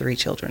and had 3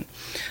 children.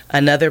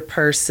 Another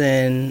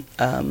person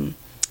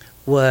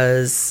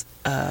was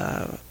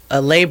a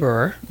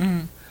laborer.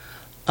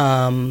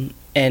 Mm-hmm.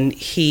 And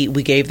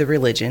we gave the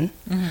religion.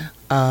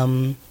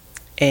 Mm-hmm.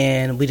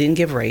 And we didn't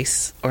give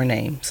race or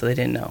name, so they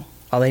didn't know.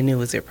 All they knew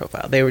was their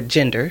profile. They were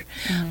gender.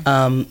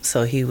 Mm-hmm.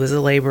 So he was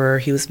a laborer.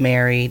 He was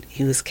married.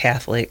 He was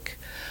Catholic.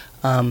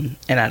 And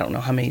I don't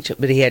know how many,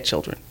 but he had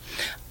children.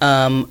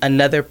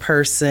 Another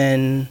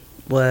person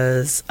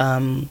was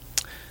a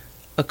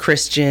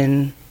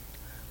Christian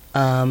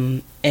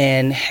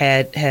and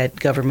had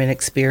government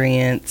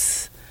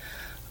experience,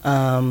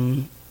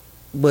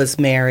 was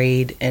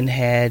married and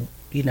had,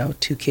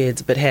 2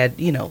 kids, but had,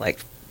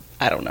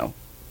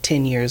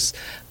 10 years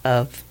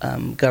of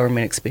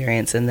government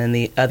experience, and then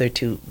the other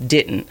 2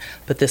 didn't,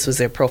 but this was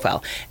their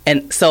profile.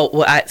 And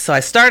so I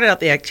started out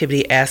the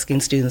activity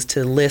asking students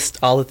to list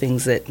all the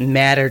things that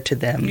matter to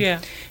them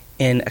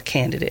in a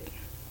candidate.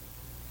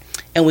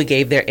 And we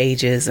gave their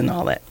ages and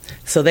all that.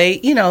 So they,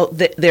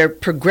 they're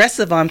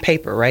progressive on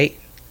paper, right?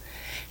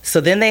 So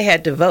then they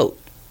had to vote.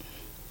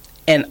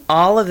 And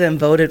all of them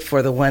voted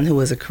for the one who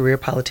was a career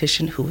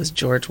politician, who was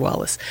George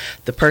Wallace.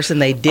 The person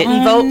they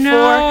didn't vote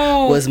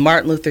for was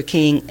Martin Luther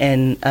King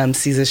and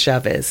Cesar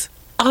Chavez.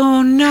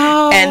 Oh,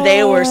 no. And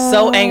they were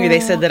so angry. They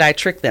said that I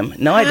tricked them.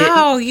 No, I didn't.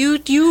 How? You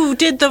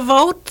did the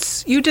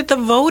votes? You did the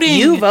voting?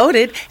 You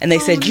voted. And they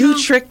said,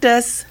 you tricked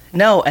us.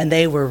 No, and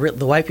the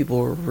white people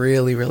were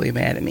really, really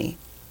mad at me.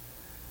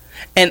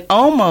 And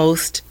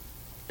almost...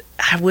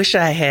 I wish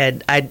I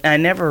had. I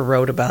never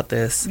wrote about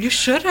this. You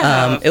should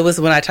have. It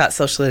was when I taught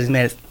social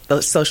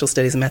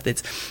studies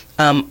methods.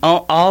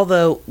 All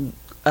the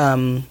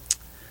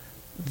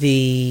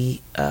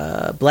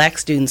black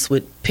students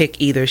would pick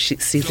either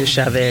Cesar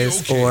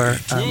Chavez or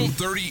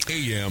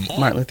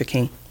Martin Luther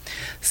King.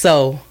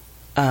 So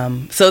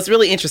it's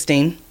really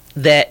interesting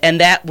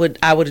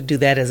I would do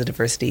that as a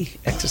diversity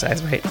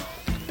exercise, right?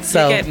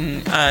 So you're getting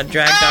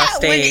dragged off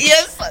stage.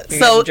 Yes.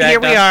 So here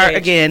we are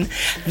again.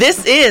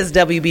 This is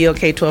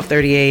WBOK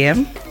 1230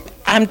 AM.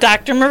 I'm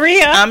Dr.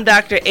 Maria. I'm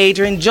Dr.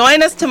 Adrienne.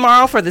 Join us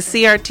tomorrow for the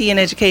CRT and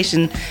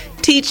Education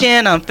Teach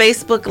In on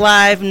Facebook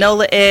Live,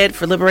 NOLA Ed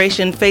for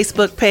Liberation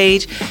Facebook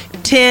page,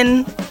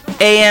 10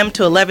 a.m.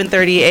 to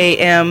 11:30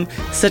 a.m.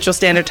 Central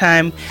Standard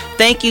Time.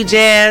 Thank you,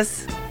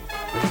 Jazz.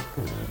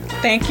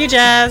 Thank you,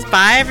 Jazz.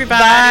 Bye,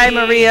 everybody. Bye,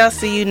 Maria.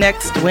 See you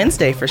next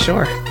Wednesday for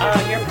sure.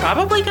 You're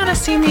probably going to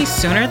see me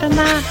sooner than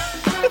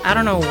that. I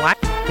don't know why.